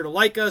 Make sure to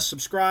like us,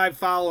 subscribe,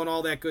 follow, and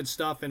all that good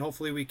stuff. And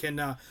hopefully we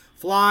can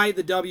fly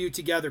the W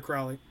together,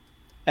 Crowley.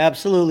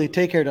 Absolutely.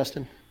 Take care,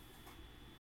 Dustin.